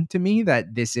telling to me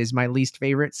that this is my least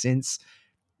favorite since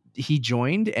he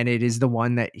joined, and it is the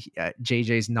one that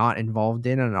JJ's not involved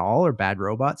in at all, or Bad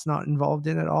Robot's not involved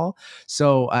in at all.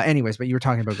 So anyways, but you were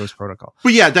talking about Ghost Protocol.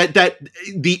 But yeah, that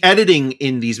the editing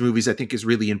in these movies, I think, is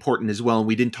really important as well. And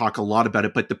we didn't talk a lot about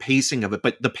it, but the pacing of it,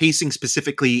 but the pacing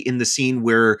specifically in the scene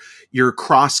where you're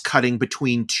cross-cutting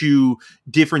between 2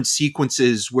 different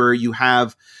sequences where you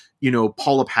have, you know,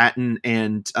 Paula Patton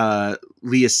and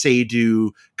Leah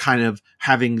Seydoux kind of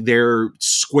having their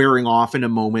squaring off in a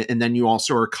moment. And then you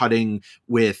also are cutting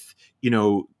with, you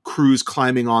know, Cruise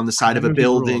climbing on the side of a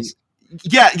building. Rules.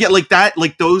 Yeah, like that,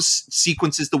 like those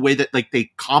sequences, the way that like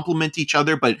they complement each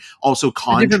other, but also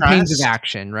contrast. Different panes of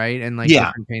action, right? And like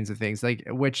different panes of things, like,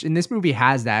 which in this movie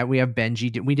has that. We have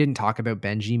Benji. We didn't talk about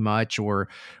Benji much, or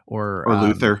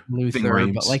Luther,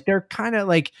 but like they're kind of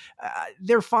like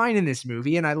they're fine in this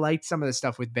movie, and I liked some of the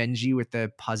stuff with Benji with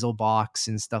the puzzle box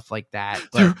and stuff like that.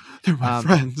 But they're my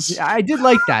friends. I did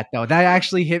like that though. That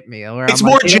actually hit me. It's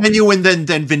more genuine than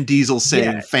Vin Diesel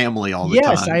saying family all the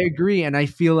time. Yes, I agree, and I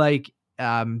feel like.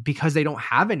 Because they don't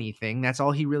have anything, that's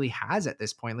all he really has at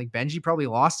this point. Like, Benji probably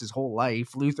lost his whole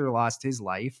life. Luther lost his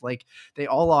life. Like, they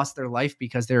all lost their life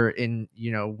because they're in,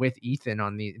 you know, with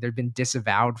Ethan they've been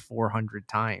disavowed 400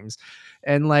 times.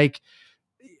 And like,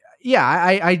 yeah,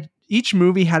 I each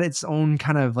movie had its own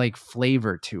kind of like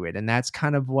flavor to it. And that's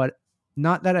kind of what,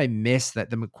 not that I miss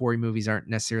that the McQuarrie movies aren't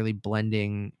necessarily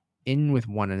blending in with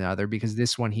one another, because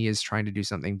this one he is trying to do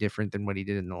something different than what he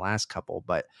did in the last couple.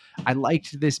 But I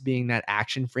liked this being that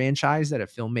action franchise that a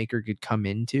filmmaker could come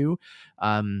into,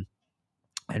 and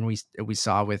we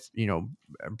saw with, you know,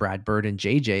 Brad Bird and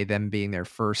JJ, them being their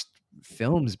first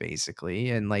films basically,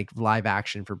 and like live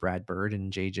action for Brad Bird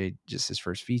and JJ just his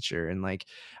first feature. And like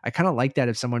I kind of like that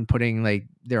if someone putting like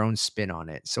their own spin on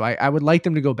it. So I would like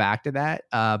them to go back to that.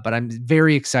 But I'm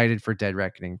very excited for Dead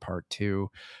Reckoning Part 2.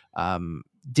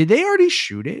 Did they already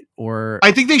shoot it, or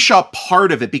I think they shot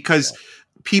part of it because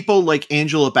people like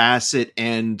Angela Bassett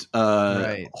and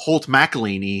Holt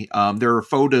McElhaney, there are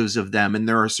photos of them, and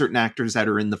there are certain actors that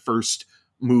are in the first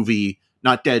movie,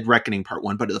 not Dead Reckoning Part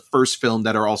 1, but the first film,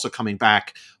 that are also coming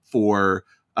back for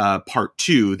Part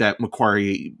 2 that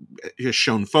Macquarie has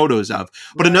shown photos of.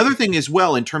 But another thing as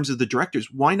well, in terms of the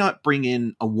directors, why not bring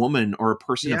in a woman or a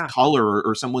person of color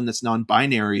or someone that's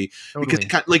non-binary? Totally.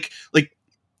 Because like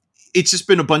it's just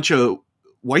been a bunch of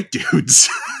white dudes,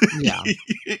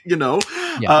 you know,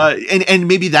 and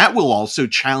maybe that will also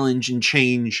challenge and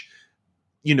change,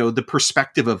 you know, the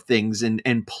perspective of things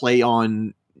and play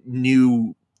on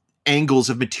new angles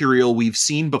of material we've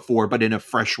seen before, but in a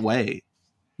fresh way.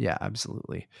 Yeah,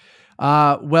 absolutely.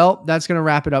 Well, that's going to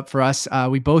wrap it up for us.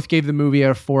 We both gave the movie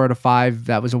a 4 out of 5.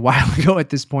 That was a while ago at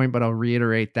this point, but I'll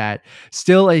reiterate that.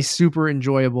 Still a super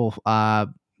enjoyable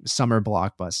summer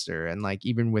blockbuster. And like,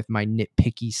 even with my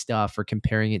nitpicky stuff or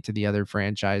comparing it to the other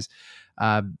franchise,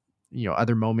 you know,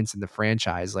 other moments in the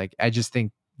franchise, like I just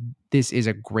think this is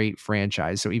a great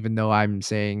franchise. So even though I'm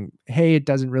saying, hey, it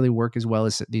doesn't really work as well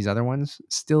as these other ones,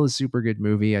 still a super good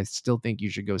movie. I still think you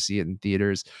should go see it in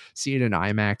theaters, see it in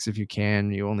IMAX if you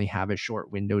can. You only have a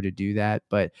short window to do that.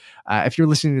 But if you're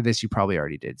listening to this, you probably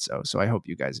already did so. So I hope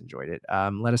you guys enjoyed it.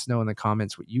 Let us know in the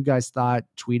comments what you guys thought.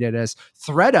 Tweet at us,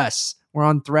 thread us. We're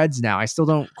on Threads now. I still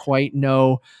don't quite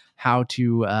know how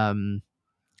to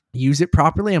use it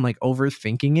properly. I'm like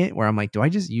overthinking it, where I'm like, do I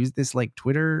just use this like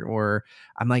Twitter? Or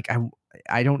I'm like,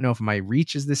 I don't know if my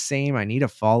reach is the same. I need a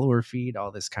follower feed,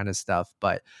 all this kind of stuff.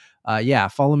 But yeah,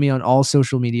 follow me on all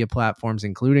social media platforms,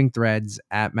 including Threads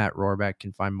at Matt Rohrbeck.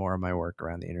 Can find more of my work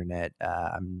around the internet.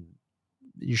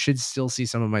 You should still see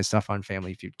some of my stuff on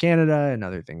Family Feud Canada and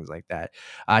other things like that.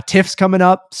 TIFF's coming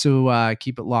up, so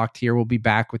keep it locked here. We'll be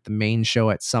back with the main show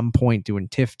at some point doing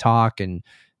TIFF talk and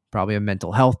probably a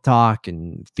mental health talk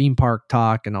and theme park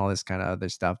talk and all this kind of other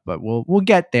stuff. But we'll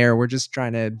get there. We're just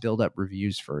trying to build up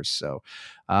reviews first. So,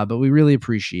 but we really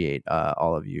appreciate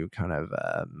all of you kind of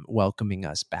welcoming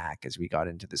us back as we got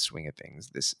into the swing of things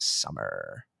this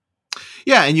summer.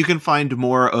 Yeah, and you can find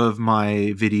more of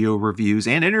my video reviews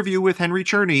and interview with Henry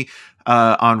Czerny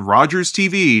on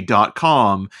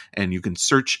rogerstv.com, and you can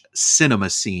search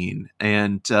Cinema Scene.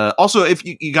 And also, if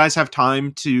you guys have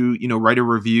time to, you know, write a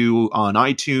review on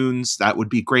iTunes, that would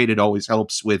be great. It always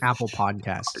helps with Apple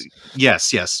Podcasts.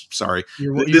 Yes. Sorry.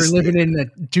 You're living in the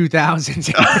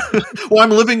 2000s. Well, I'm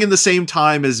living in the same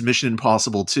time as Mission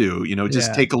Impossible 2. You know,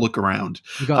 just take a look around.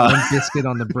 You got one biscuit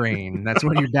on the brain. That's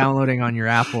what you're downloading on your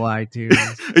Apple iTunes.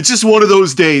 It's just one of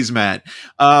those days, Matt.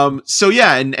 So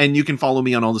yeah, and you can follow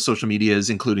me on all the social medias,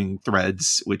 including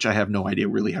Threads, which I have no idea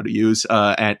really how to use,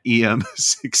 at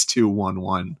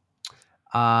EM6211.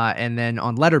 And then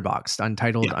on Letterboxd,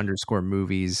 Untitled _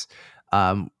 movies.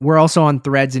 We're also on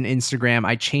Threads and Instagram.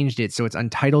 I changed it so it's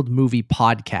Untitled Movie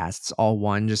Podcasts, all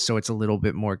one, just so it's a little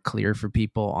bit more clear for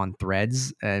people on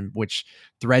Threads, and which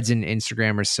Threads and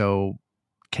Instagram are so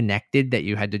connected that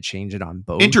you had to change it on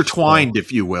both, intertwined,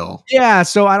 if you will. Yeah,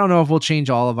 so I don't know if we'll change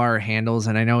all of our handles,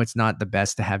 and I know it's not the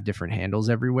best to have different handles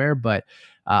everywhere, but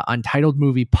Untitled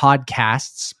Movie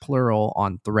Podcasts, plural,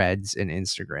 on Threads and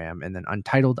Instagram, and then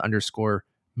Untitled _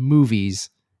 movies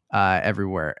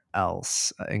everywhere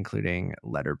else, including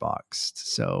Letterboxd.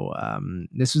 So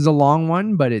this was a long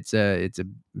one, but it's a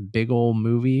big old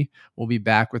movie. We'll be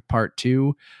back with part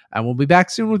 2, and we'll be back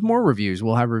soon with more reviews.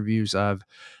 We'll have reviews of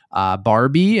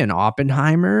Barbie and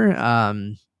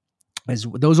Oppenheimer. As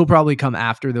those will probably come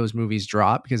after those movies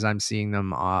drop, because I'm seeing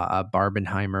them a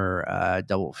Barbenheimer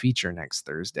double feature next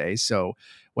Thursday. So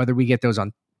whether we get those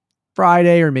on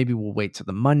Friday or maybe we'll wait till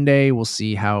the Monday, we'll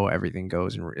see how everything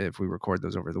goes, and if we record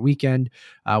those over the weekend.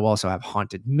 We'll also have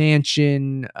Haunted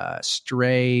Mansion,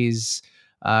 Strays,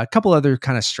 a couple other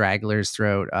kind of stragglers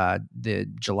throughout the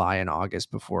July and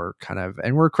August before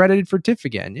and we're credited for TIFF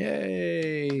again.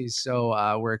 Yay.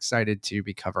 So we're excited to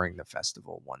be covering the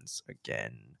festival once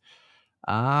again.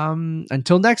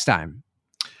 Until next time.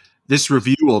 This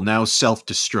review will now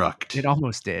self-destruct. It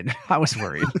almost did. I was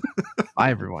worried.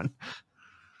 Bye, everyone.